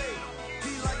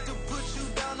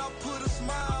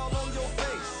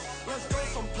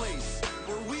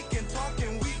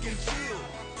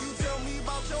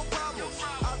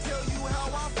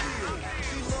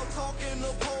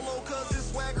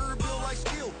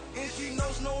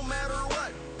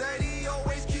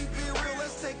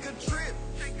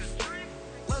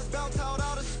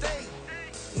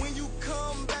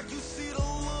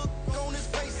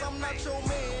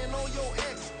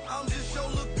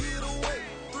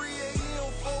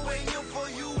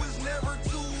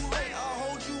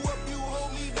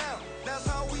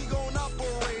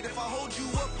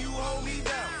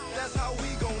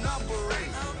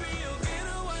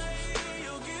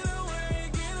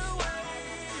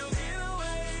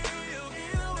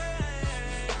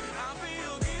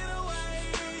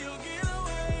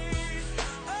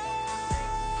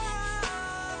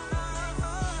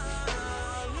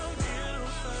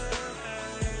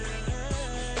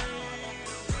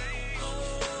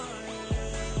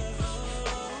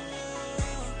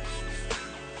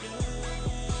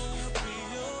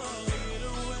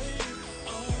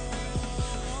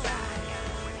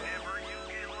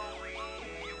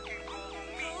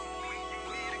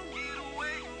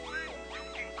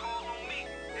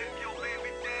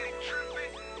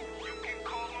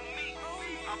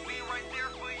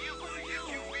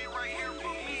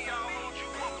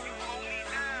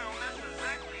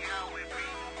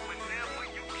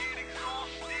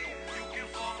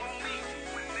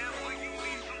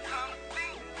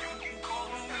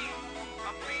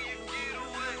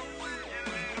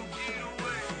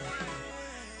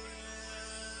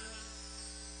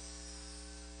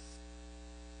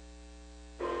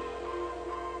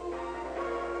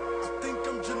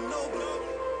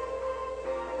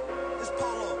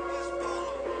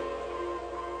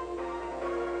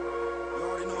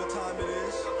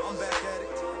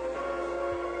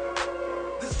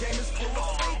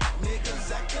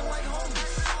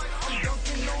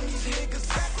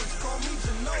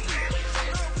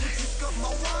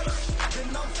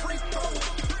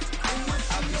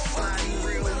I be sliding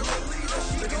real low,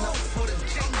 looking up for the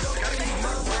jinx. Gotta keep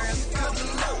my grass cut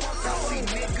low. I see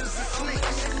niggas asleep,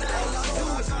 all I do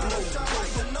is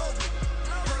blow.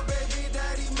 Her baby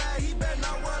daddy mad, he better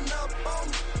not run up on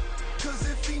me. 'Cause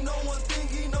if he know one thing,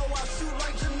 he know I shoot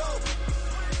like Ginobili.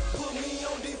 Put me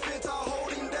on defense, I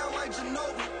hold him down like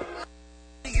Ginobili.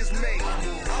 Is made.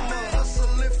 I'm a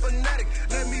hustling fanatic.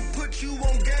 Let me put you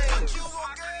on game.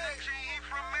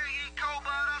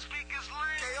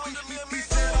 He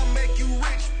said I'll make you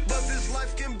rich, but this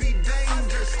life can be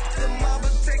dangerous. The mob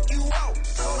will take you out,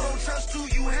 so don't trust who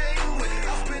you hang with.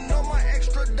 I spend all my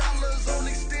extra dollars on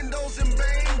extendos and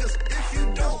bangers. If you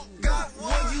don't got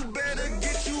one, you better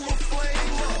get you a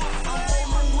flamer. I'm on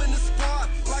the winning squad,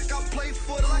 like I play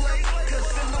for the Lakers.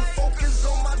 And I'm focused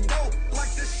on my dope,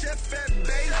 like the chef at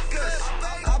Baker's.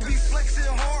 I be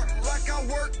flexing hard, like I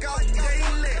work out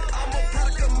daily. I'm a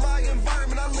product of my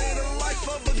environment, I live the life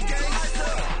of a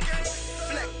gangster.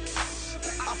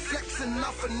 I flex and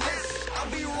I finesse. I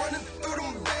be running through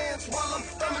them bands while I'm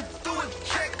thumbing through a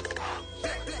check.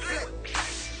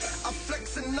 I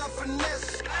flex and I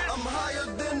finesse. I'm higher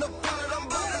than the pilot. I'm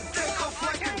about to take off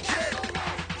like a jet.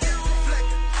 Flex.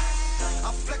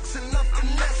 I flex and I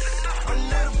finesse. I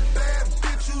met a bad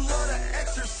bitch who love to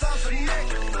exercise her neck.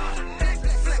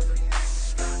 Flex.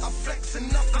 I flex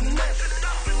and I finesse.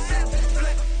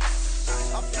 Flex.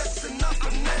 I flex and I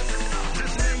finesse.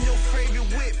 Just name your favorite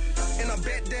whip, and I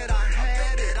bet that I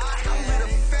had it. I live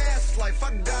a fast life, I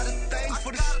got a thing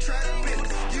for the strapping.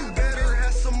 You better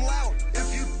have some loud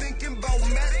if you thinking about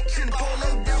matching.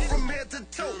 Polo down from head to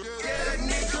toe. Yeah, that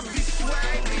nigga be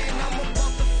swaggy, and I'm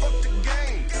about to fuck the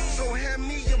game. So hand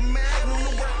me your magnum.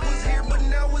 The work was here, but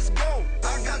now it's gone. I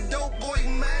got dope boy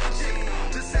magic.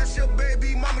 Just ask your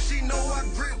baby mama, she know I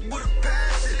grip with a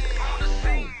passion. On the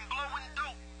scene, blowing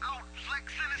dope, out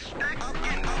flexing and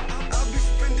stacking. I'll be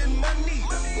spending money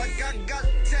like I got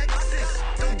taxes.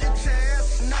 Don't get your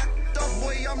ass knocked off,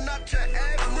 boy, I'm not your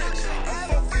average. I'm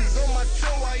focused on my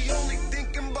show, I only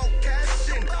thinking about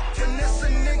cashing. Finesse a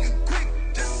nigga quick,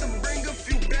 just to bring a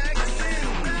few bags in.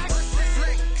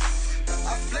 Flex,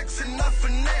 I flex and I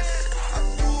finesse. I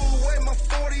threw away my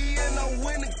 40 and I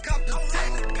went and copped the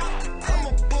tech. I'm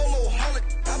a bolo holic,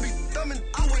 I be thumbing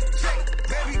through a check.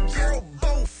 Baby girl,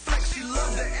 bow flex, she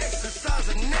love to exercise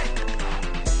her neck.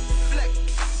 Flex,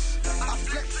 I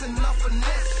flex and I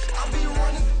finesse. I be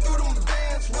running through them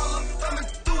bands while I'm thumbing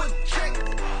through a check.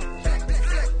 Flex,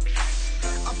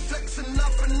 I flex and I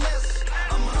finesse.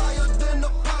 I'm higher than the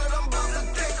pilot, I'm about to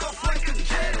take off like a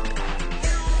jet.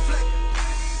 Flex,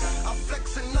 I flex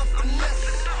and I finesse.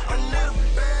 I met a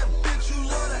bad bitch who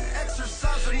love to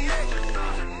exercise her neck.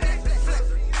 Flex,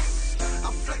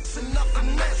 I flex and I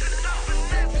finesse.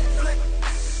 Flex,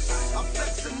 I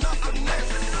flex and I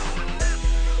finesse.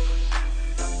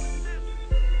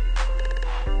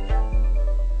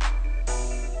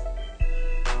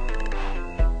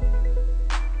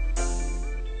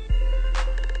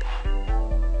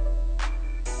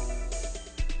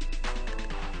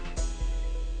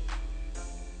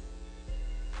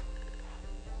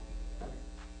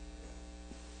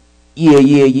 Yeah,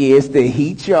 it's the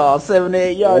heat, y'all.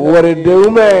 7-8, y'all. What it do,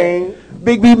 man?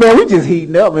 Big B, man, we just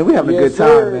heating up, man. We having a good time,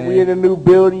 sir. man. We in a new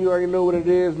building. You already know what it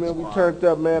is, man. We turned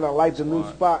up, man. I like the new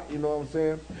spot. You know what I'm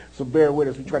saying? So bear with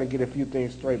us. We try to get a few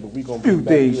things straight, but we gonna Few be back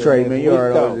things here, straight, man. You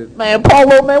already know know. this. Man,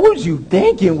 Polo, man, what was you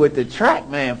thinking with the track,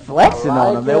 man? Flexing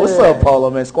on him, man. What's up, Polo,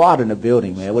 man? Squad in the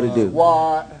building, man. What it do?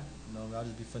 Squad. No, I'll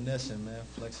just be finessing, man.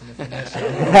 Flexing and finessing.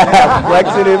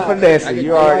 Flexing and finessing.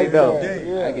 You already know.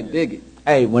 I can dig it.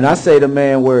 Hey, when I say the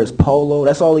man wears polo,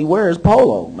 that's all he wears,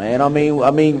 polo, man. I mean,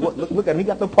 look at him. He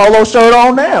got the polo shirt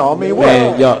on now. I mean, what?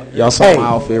 Man, y'all saw my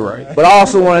outfit, right? But I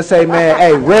also want to say, man,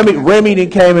 hey, Remy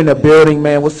done came in the building,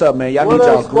 man. What's up, man? Y'all need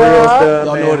y'all grills done,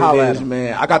 Y'all man. know what Holla it at is, him.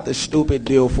 man. I got the stupid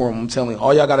deal for him. I'm telling you.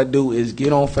 All y'all got to do is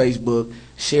get on Facebook,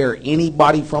 share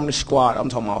anybody from the squad. I'm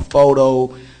talking about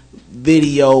photo,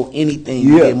 video, anything.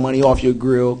 You get money off your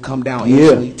grill. Come down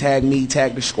instantly. Tag me,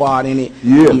 tag the squad in it.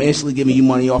 I'm instantly giving you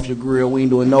money off your grill. We ain't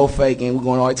doing no faking. We're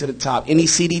going all the way to the top. Any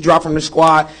CD drop from the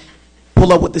squad,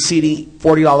 pull up with the CD,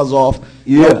 $40 off.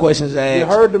 No questions asked. You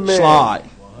heard the man. Slide.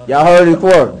 Y'all heard it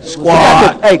for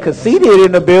Squad. Hey, Conceited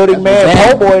in the building,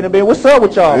 man. Po Boy in the building. What's up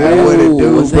with y'all, man? What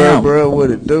it do, bro?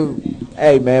 What it do?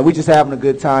 Hey, man, we just having a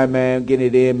good time, man, getting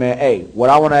it in, man. Hey,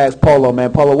 what I want to ask Polo,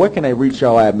 man. Polo, where can they reach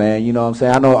y'all at, man? You know what I'm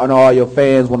saying? I know all your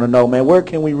fans want to know, man. Where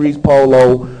can we reach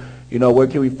Polo? You know, where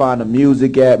can we find the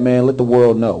music at, man? Let the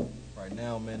world know. Right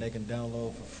now, man, they can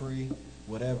download for free,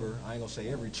 whatever. I ain't going to say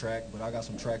every track, but I got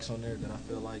some tracks on there that I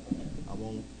feel like I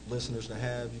want listeners to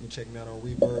have. You can check me out on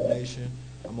Reverb Nation.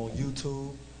 I'm on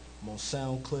YouTube. I'm on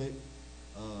SoundClick.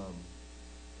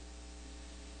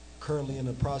 Currently in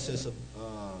the process of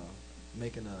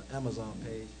making an Amazon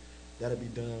page. That'll be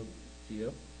done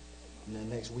in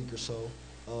the next week or so.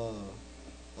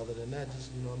 Other than that,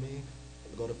 just, you know what I mean,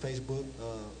 go to Facebook,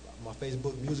 my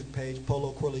Facebook music page,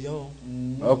 Polo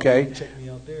Corleone. Okay. Check me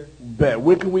out there. Bet.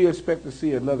 When can we expect to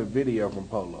see another video from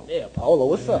Polo? Yeah, Polo.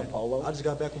 What's up, Polo? I just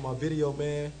got back with my video,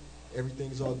 man.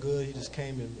 Everything's all good. He just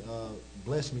came and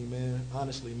blessed me, man.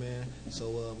 Honestly, man.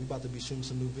 So we about to be shooting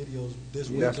some new videos this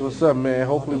week. That's what's up, man.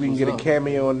 Hopefully we can get a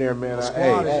cameo in there, man.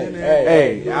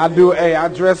 Hey, I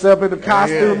dress up in the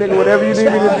costume, nigga. Whatever you need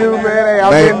me to do, man. Hey,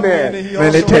 I'm in there.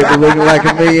 Man, they take it looking like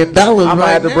 $1 million. I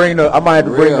might have to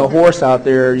bring the horse out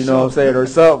there, you know what I'm saying, or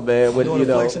something, man. With, you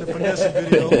know. Flexing and finessing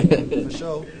video, for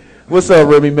sure. What's up,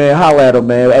 Remy, man? Holla at them,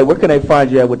 man. Hey, where can they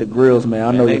find you at with the grills, man?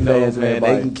 I know your fans, man.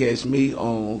 They can catch me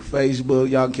on Facebook.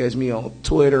 Y'all can catch me on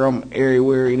Twitter. I'm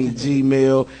everywhere. Any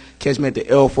Gmail. Catch me at the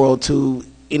L402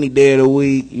 any day of the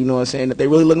week. You know what I'm saying? If they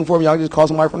really looking for me, y'all can just call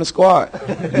somebody from the squad.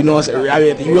 You know what I'm saying? I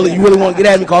mean, if you really want to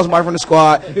get at me, call somebody from the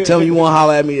squad. Tell me you want to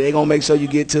holler at me. They gonna make sure you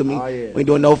get to me. Oh, yeah. We ain't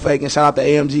doing no faking. Shout out to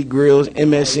AMG Grills,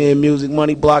 MSN Music,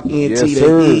 Money Block, ENT. Yes, they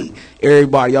sir. eat.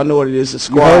 Everybody, y'all know what it is. The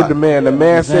squad. You heard the man. The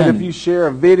man said if you share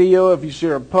a video, if you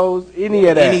share a post, any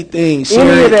of that, anything,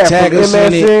 any of that tag from us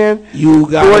in it, MSN, you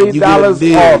got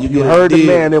 $40 off. You You heard the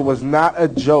man. It was not a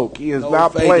joke. He is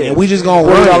not playing. And we just gonna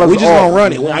run it. We just gonna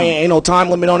run it. Ain't no time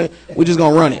limit on it. We just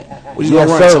gonna run it. We just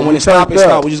gonna run it. So when it stop, it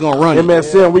stop. We just gonna run it.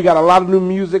 MSN, we got a lot of new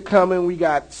music coming. We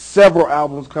got several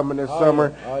albums coming this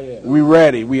summer. We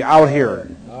ready. We out here.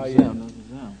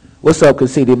 What's up,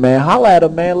 Conceited, man? Holla at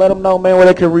them, man. Let them know, man, where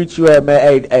they can reach you at,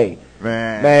 man. Hey,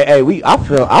 Man, hey, I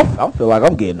feel like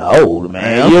I'm getting old,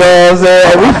 man. You know what I'm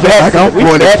saying? We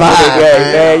 45,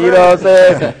 man. You know what I'm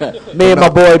saying? Me and my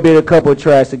boy did a couple of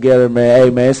tracks together, man. Hey,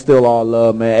 man, it's still all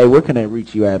love, man. Hey, where can they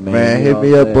reach you at, man? Man, You hit know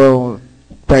me what up I'm saying? on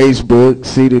Facebook,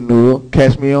 Cedar Newell.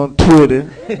 Catch me on Twitter,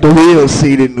 the real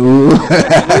Cedar Newell.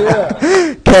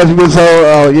 Catch me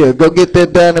go get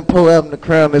that Down and Pull Out in the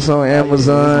Crown. It's on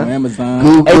Amazon.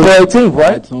 Google. April 18th,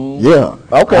 right? iTunes. Yeah.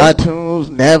 Okay. iTunes,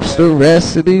 Napster,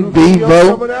 Rhapsody,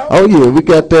 Vivo. Oh yeah, we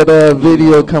got that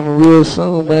video coming real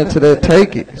soon, man. To that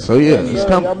Take It. So yeah, it's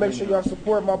coming. Y'all make sure y'all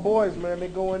support my boys, man. They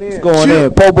going in.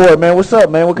 Po Boy, man. What's up,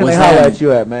 man? Where can What's they holler happening? at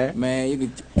you at, man? Man, you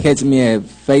can catch me at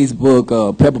Facebook,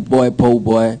 Pepperboy Po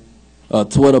Boy,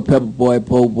 Twitter, Pepperboy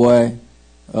Po Boy,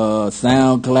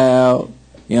 SoundCloud.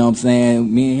 You know what I'm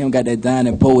saying? Me and him got that Dine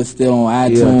and Po. It's still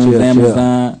on iTunes,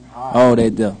 Amazon, all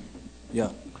that there. Yeah.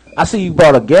 I see you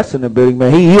brought a guest in the building,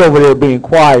 man. He over there being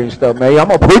quiet and stuff, man. I'm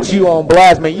gonna put you on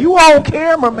blast, man. You on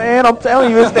camera, man. I'm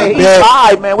telling you, it's the heat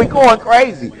live, man. We going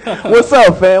crazy. What's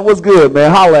up, fam? What's good,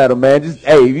 man? Holla at him, man. Just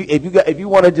hey, if you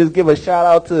want to just give a shout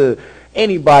out to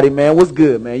anybody, man. What's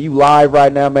good, man? You live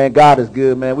right now, man. God is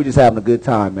good, man. We just having a good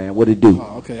time, man. What it do?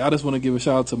 Okay, I just want to give a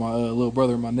shout out to my little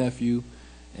brother and my nephew,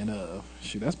 and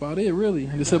shoot, that's about it, really.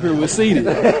 I'm just up here with Seated,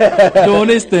 doing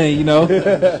this thing, you know.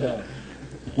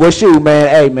 Well, shoot, man.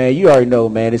 Hey, man, you already know,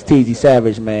 man. It's Tezzy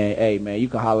Savage, man. Hey, man, you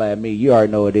can holler at me. You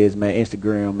already know what it is, man.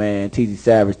 Instagram, man. Tezzy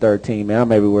Savage 13, man.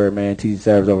 I'm everywhere, man. Tezzy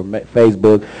Savage over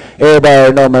Facebook. Everybody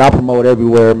already know, man. I promote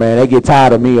everywhere, man. They get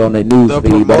tired of me on the news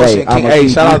feed, but hey, I'm hey,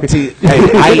 shout out to T.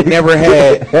 Hey, I ain't never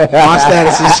had my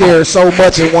statuses shared so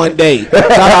much in one day.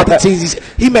 Shout out to Tezzy.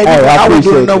 He made me. I was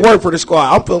doing no work for the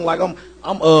squad. I'm feeling like I'm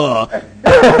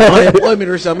unemployment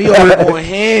or something. He already going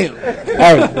ham.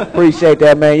 Hey, appreciate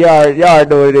that, man. Y'all already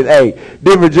know what it is. Hey,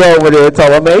 Denver Joe over there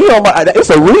talking, man.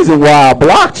 It's a reason why I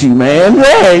blocked you, man.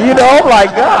 Yeah, you know, I'm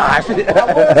like, gosh. I've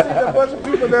always seen a bunch of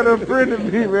people that are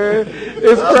friending me, man.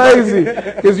 It's crazy.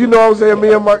 Because you know what I'm saying,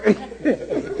 me and my...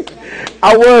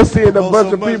 I was seeing a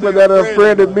bunch of people that are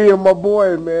friending me and my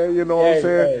boy, man. You know what I'm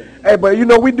saying? Hey, but you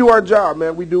know, we do our job,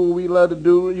 man. We do what we love to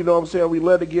do. You know what I'm saying? We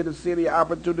love to give the city an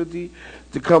opportunity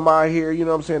to come out here, you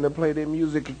know what I'm saying, to play their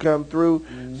music and come through.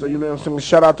 So, you know what I'm saying?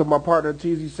 Shout out to my partner,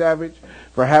 Tezzy Savage,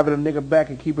 for having a nigga back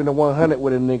and keeping the 100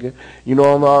 with a nigga. You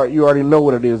know, you already know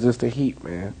what it is. It's the heat,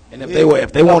 man. And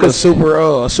if they want a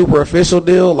super official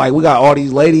deal, like we got all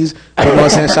these ladies, you know what I'm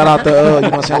saying? Shout out to you know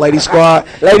what I'm saying, Lady Squad.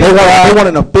 They want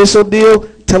an official deal.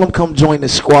 Tell them come join the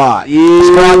squad. Yeah.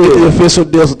 Squad get the official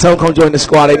deal, so tell them come join the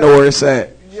squad. They know where it's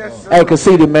at. Hey,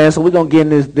 Conceited, man. So we're gonna get in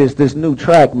this new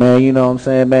track, man. You know what I'm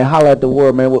saying, man. Holla at the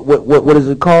world, man. What is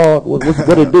it called? What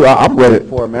it do? I'm ready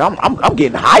for it, man. I'm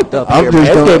getting hyped up here, man.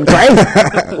 It's getting crazy.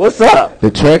 What's up? The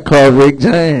track called Rick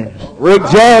James. Rick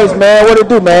James, man. What it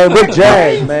do, man? Rick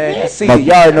James, man. See, y'all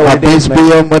already know what it is, man. My bitch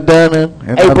be on Madonna.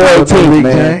 April 18th,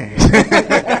 man.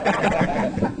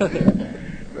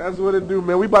 That's what it do,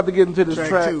 man. We about to get into this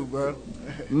track. 2, bro.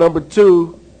 Number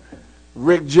 2.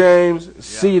 Rick James,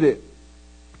 Seated.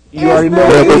 You already know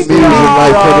Rebel what Music,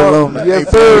 Mike Petaluma. Yes,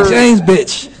 sir. James,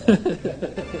 bitch.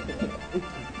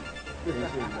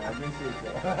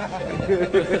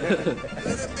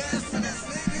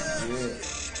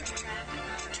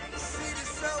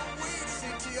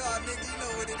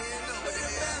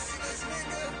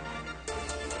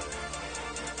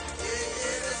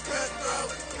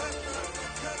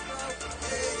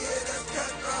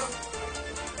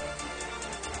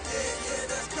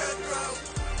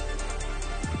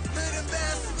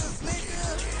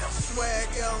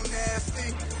 Swag on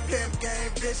nasty, pimp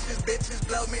game vicious, bitches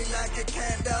blow me like a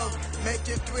candle, make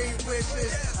your 3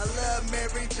 wishes. I love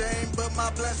Mary Jane, but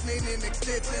my bloods need an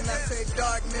extension. I say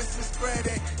darkness is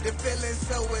spreading, the feeling's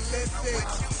so illicit.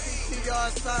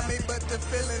 TR saw me, but the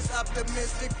feeling's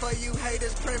optimistic. For you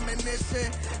haters,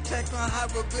 premonition, check on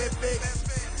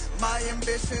hieroglyphics. My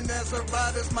ambition as a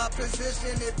rider's my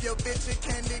position. If your bitch a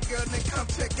candy girl, then come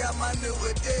check out my new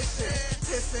edition.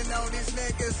 Pissing on these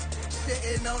niggas,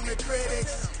 shitting on the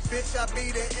critics. Bitch, I be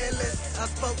the illest. I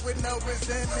spoke with no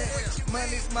resentment.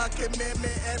 Money's my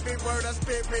commitment. Every word I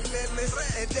spit relentless.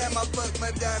 And damn, I fuck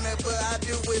Madonna, but I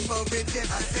do it for redemption.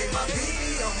 I say my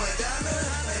BB on Madonna,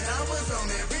 and I was on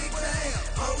that reclaim.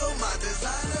 Polo my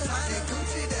designer, and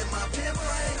Gucci that my pimp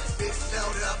frame. Bitch know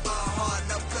that I ball hard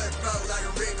and I'm cutthroat like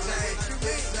a Rick James.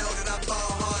 Bitch know that I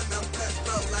ball hard and I'm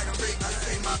cutthroat like a Rick. I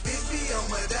say my bitch be on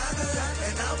Madonna,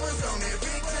 and I was on that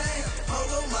reclaim.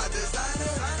 Polo my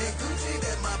designer, and Gucci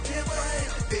that my pimp frame.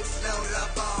 Bitch know that I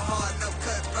ball hard and I'm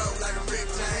cutthroat like a Rick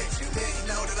James. Bitch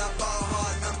know that I ball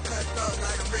hard and I'm cutthroat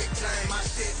like a Rick James. My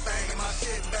shit bang, my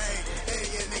shit bang. Hey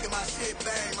yeah, nigga, my shit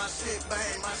bang, my shit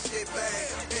bang, my shit bang.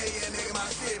 Hey yeah, nigga, my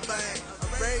shit bang.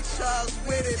 Ray Charles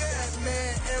with it, best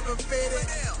man ever fitted.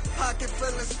 Pocket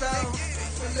full of stones,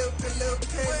 salute the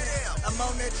lieutenant. I'm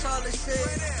on that Charlie shit,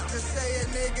 to say a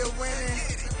nigga winning.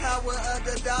 Power of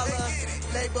the dollar,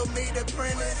 label me the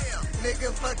apprentice.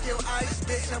 Nigga, fuck your ice,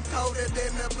 bitch, I'm colder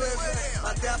than the blizzard.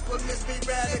 My dapperness be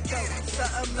radical,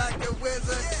 something like a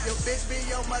wizard. Your bitch be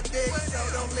on my dick, so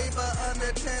don't leave her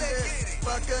unattended.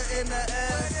 Fuck her in the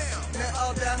ass, net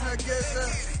all down her gizzard.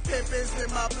 Pimpins in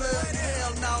my blood,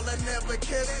 hell no, I never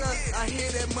kiss her. I hear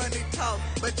that money talk,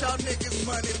 but y'all niggas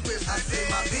money with. I say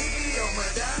my BB on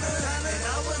Madonna, and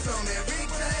I was on that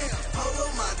reclaim. Polo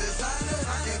my designer,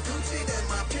 and Gucci that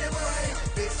my pimp frame.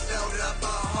 Bitch know that I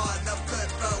ball hard and I'm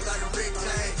cutthroat like a Rick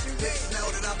James. Bitch know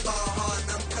that I ball hard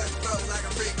and I'm cutthroat like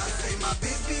a Rick. I say my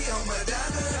bitch be on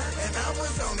Madonna, and I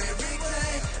was on that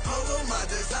reclaim. Polo my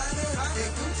designer,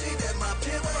 and Gucci that my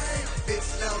pimp frame. Bitch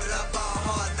know that I ball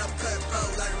hard and I'm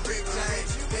cutthroat like a Rick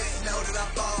James. Bitch know that I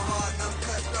ball hard and I'm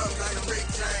cutthroat like a Rick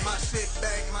James. My shit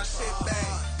bang, my shit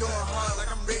bang. Going hard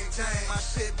like I'm Rick James. My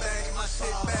shit bang, my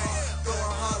shit bang.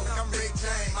 Going hard like I'm Rick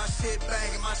James. My shit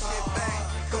bang, my shit bang.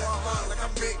 Going hard like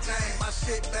I'm Rick James. My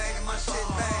shit bang, my shit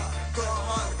bang. Going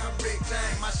hard like I'm Rick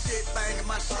James. My shit bang,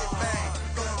 my shit bang.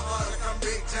 Going hard like I'm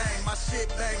Rick James. My shit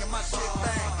bang, my shit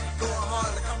bang. Going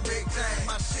hard like I'm Rick James.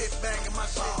 My shit bang, my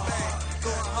shit bang.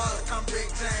 Going hard like I'm Rick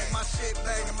James. My shit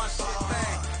bang, my shit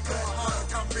bang. Going hard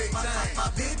like I'm Rick James. My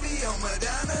baby on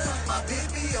Madonna. My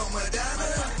baby on Madonna.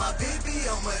 My baby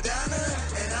on Madonna.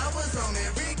 And I was on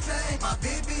that reclaim. My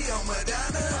baby on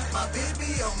Madonna. My baby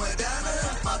on Madonna.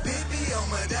 My baby on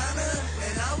Madonna.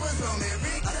 And I was on that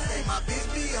reclaim. My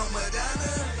baby on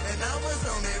Madonna. And I was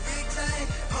on that reclaim.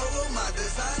 Polo my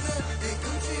designer. And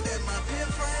Gucci that my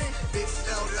pimp frame. Bitch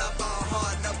know that I ball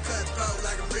hard and I'm cutthroat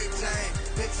like a Rick James.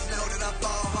 Bitch know that I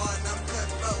ball hard and I'm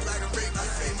cutthroat like a Rick. I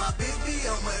say my bitch be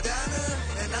on Madonna.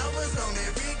 And I was on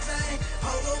that reclaim.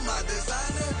 Polo my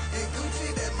designer. And Gucci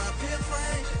that my pimp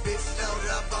frame. Bitch know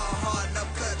that I ball hard and I'm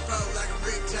cutthroat like a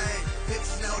Rick James.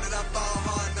 Bitch know that I ball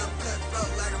hard and I'm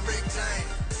cutthroat like a Rick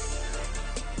James.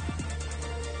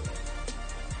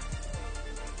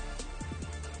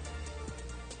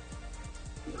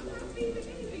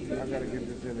 I gotta get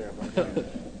this in there.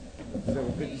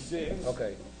 7:56.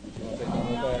 Okay. You wanna take my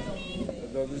whole back?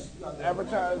 So this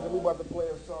advertise and we about to play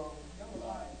a song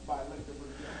by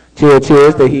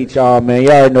Cheers, the Heat, y'all, man. You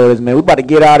already know this, man. We about to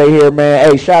get out of here,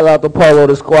 man. Hey, shout out to Polo,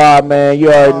 the squad, man. You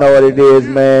already know what it is,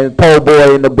 man. Pole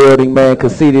boy in the building, man.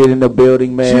 Conceited in the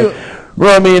building, man.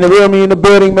 Real me in the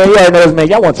building, man. You already know this, man.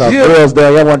 Y'all want to talk girls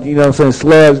done. Y'all want, you know what I'm saying,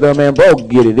 slugs done, man. Bro,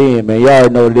 get it in, man. Y'all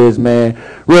already know what it is, man.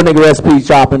 Real nigga recipe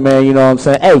chopping, man. You know what I'm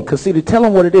saying? Hey, Conceited, tell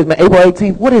them what it is, man. April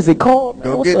 18th, what is it called, man?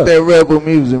 Go get that Rebel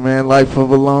Music, man. Life of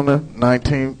Alona,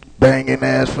 19 banging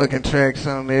ass fucking tracks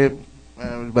on there.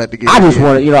 Man, about to get I just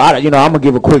want to, I'm gonna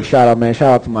give a quick shout out, man.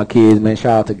 Shout out to my kids, man.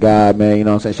 Shout out to God, man. You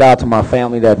know what I'm saying? Shout out to my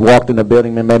family that walked in the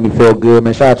building, man, made me feel good,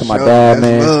 man. Shout out to my dad,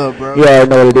 man. Love, bro. You already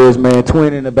know what it is, man.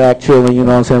 Twin in the back chilling, you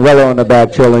know what I'm saying? Rello in the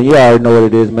back chilling. You already know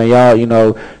what it is, man. Y'all,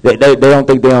 they don't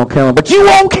think they on camera, but you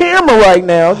on camera right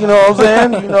now. You know what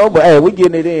I'm saying? But hey, we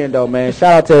getting it in though, man.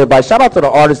 Shout out to everybody. Shout out to the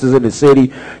artists in the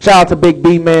city. Shout out to Big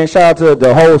B, man. Shout out to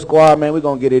the whole squad, man. We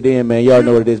gonna get it in, man. Y'all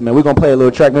know what it is, man. We gonna play a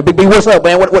little track, man. Big B, what's up,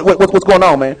 man? What's going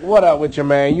on, man? What up with you,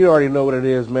 man? You already know what it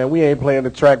is, man. We ain't playing the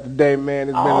track today, man.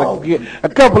 It's been a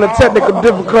couple of technical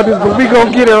difficulties, but we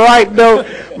gonna get it right, though.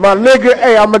 My nigga,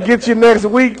 hey, I'm gonna get you next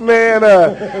week, man.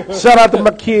 Shout out to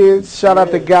my kids. Shout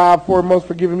out to God foremost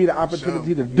for giving me the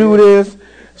opportunity to do this.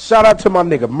 Shout out to my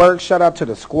nigga Merck. Shout out to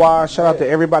the squad. Shout out to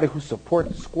everybody who support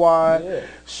the squad.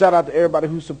 Shout out to everybody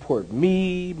who support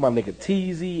me, my nigga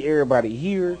Tezzy, everybody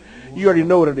here. You already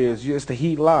know what it is. It's the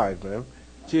Heat Live, man.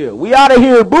 Chill. We out of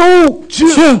here, boo.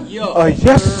 Chill.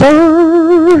 Yes,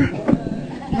 sir.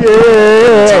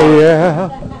 Yeah.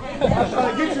 I'm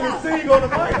trying to get you to sing on the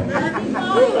mic, nigga.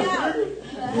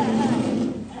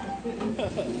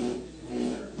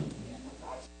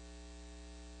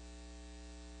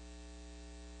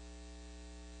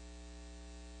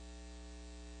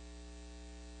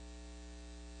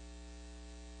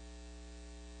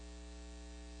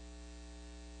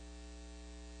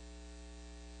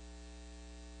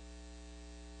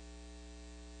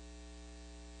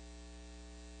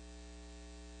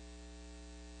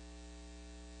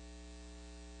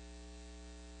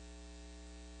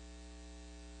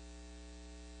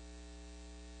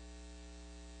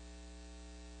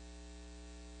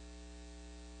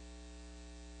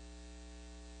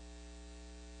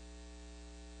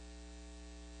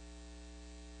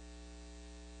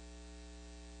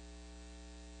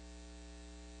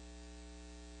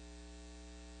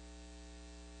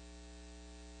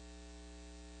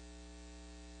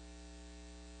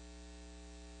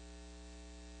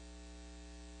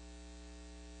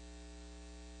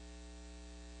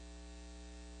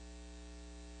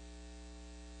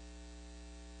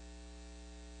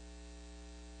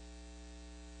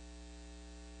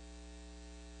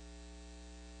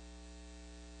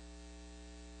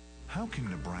 How can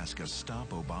Nebraska stop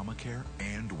Obamacare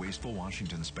and wasteful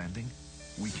Washington spending?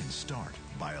 We can start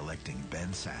by electing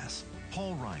Ben Sass.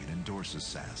 Paul Ryan endorses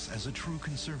Sass as a true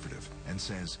conservative and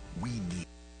says we need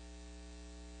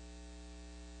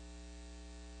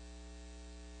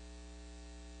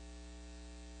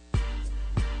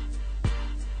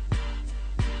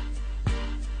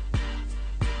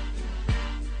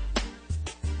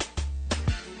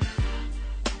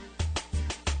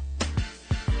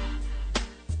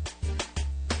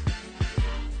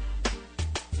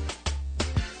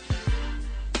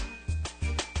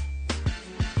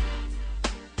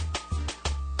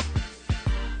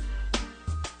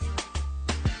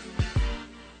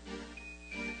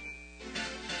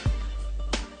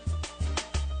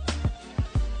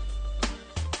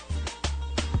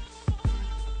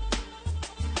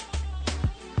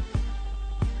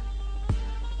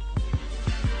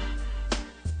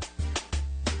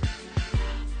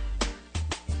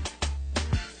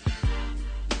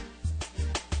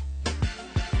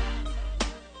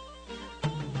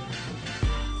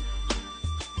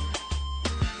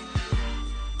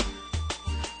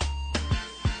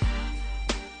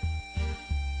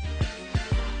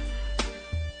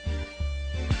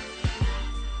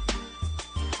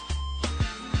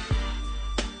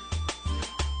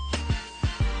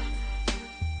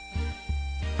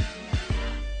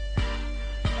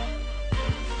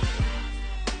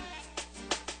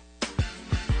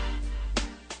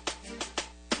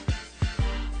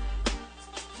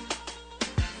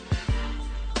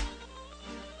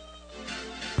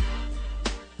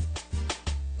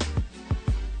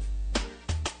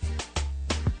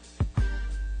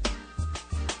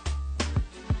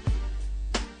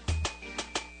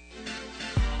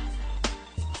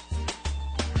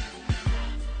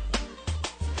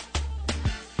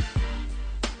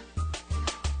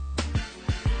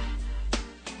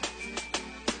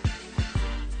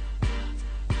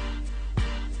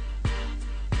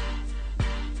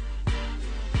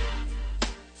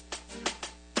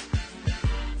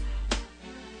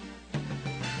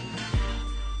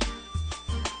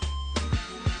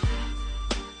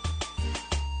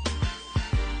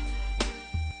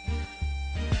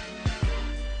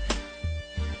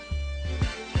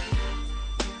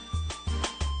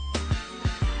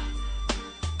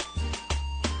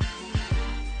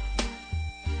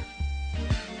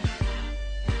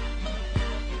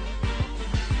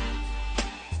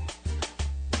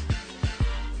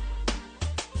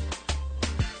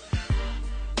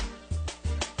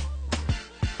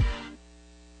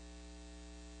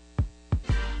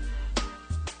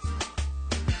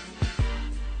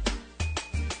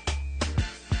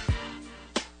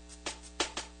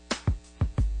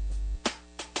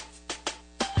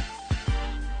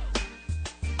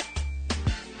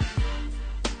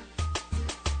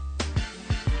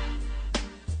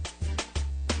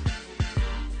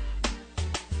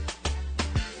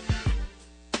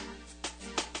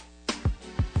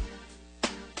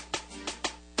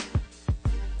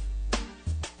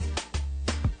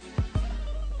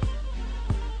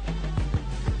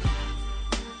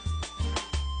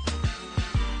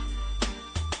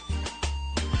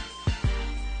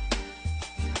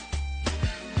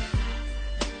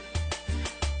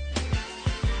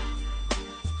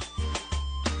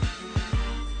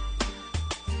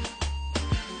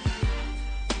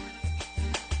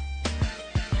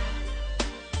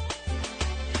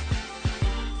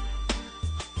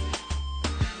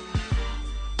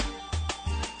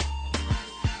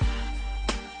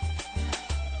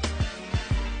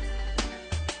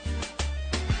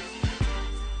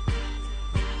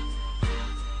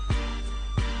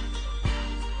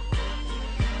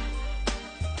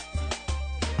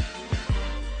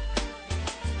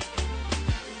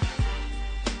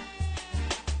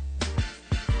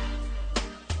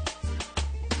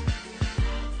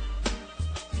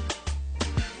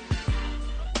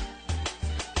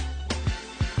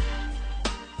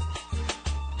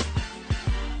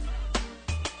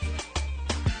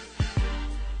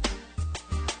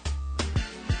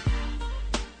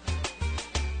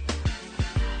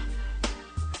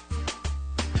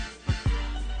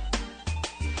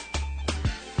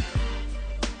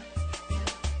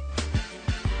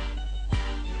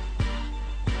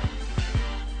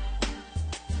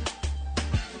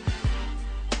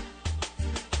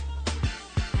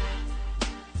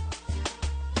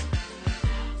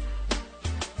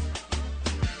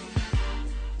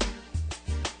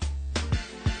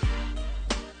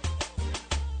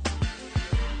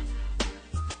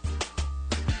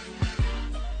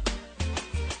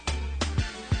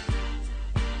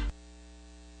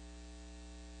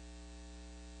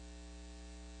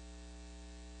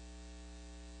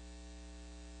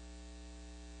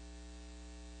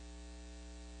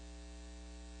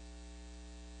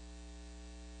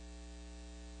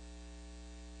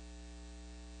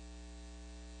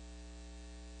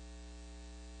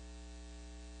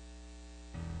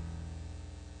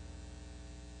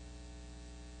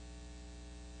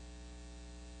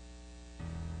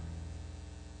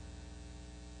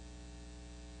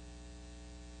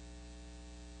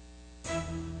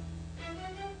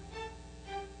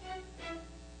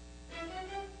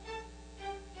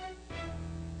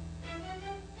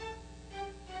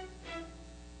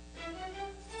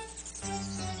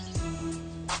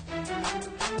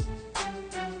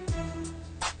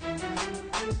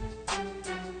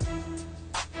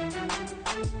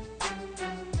Bye.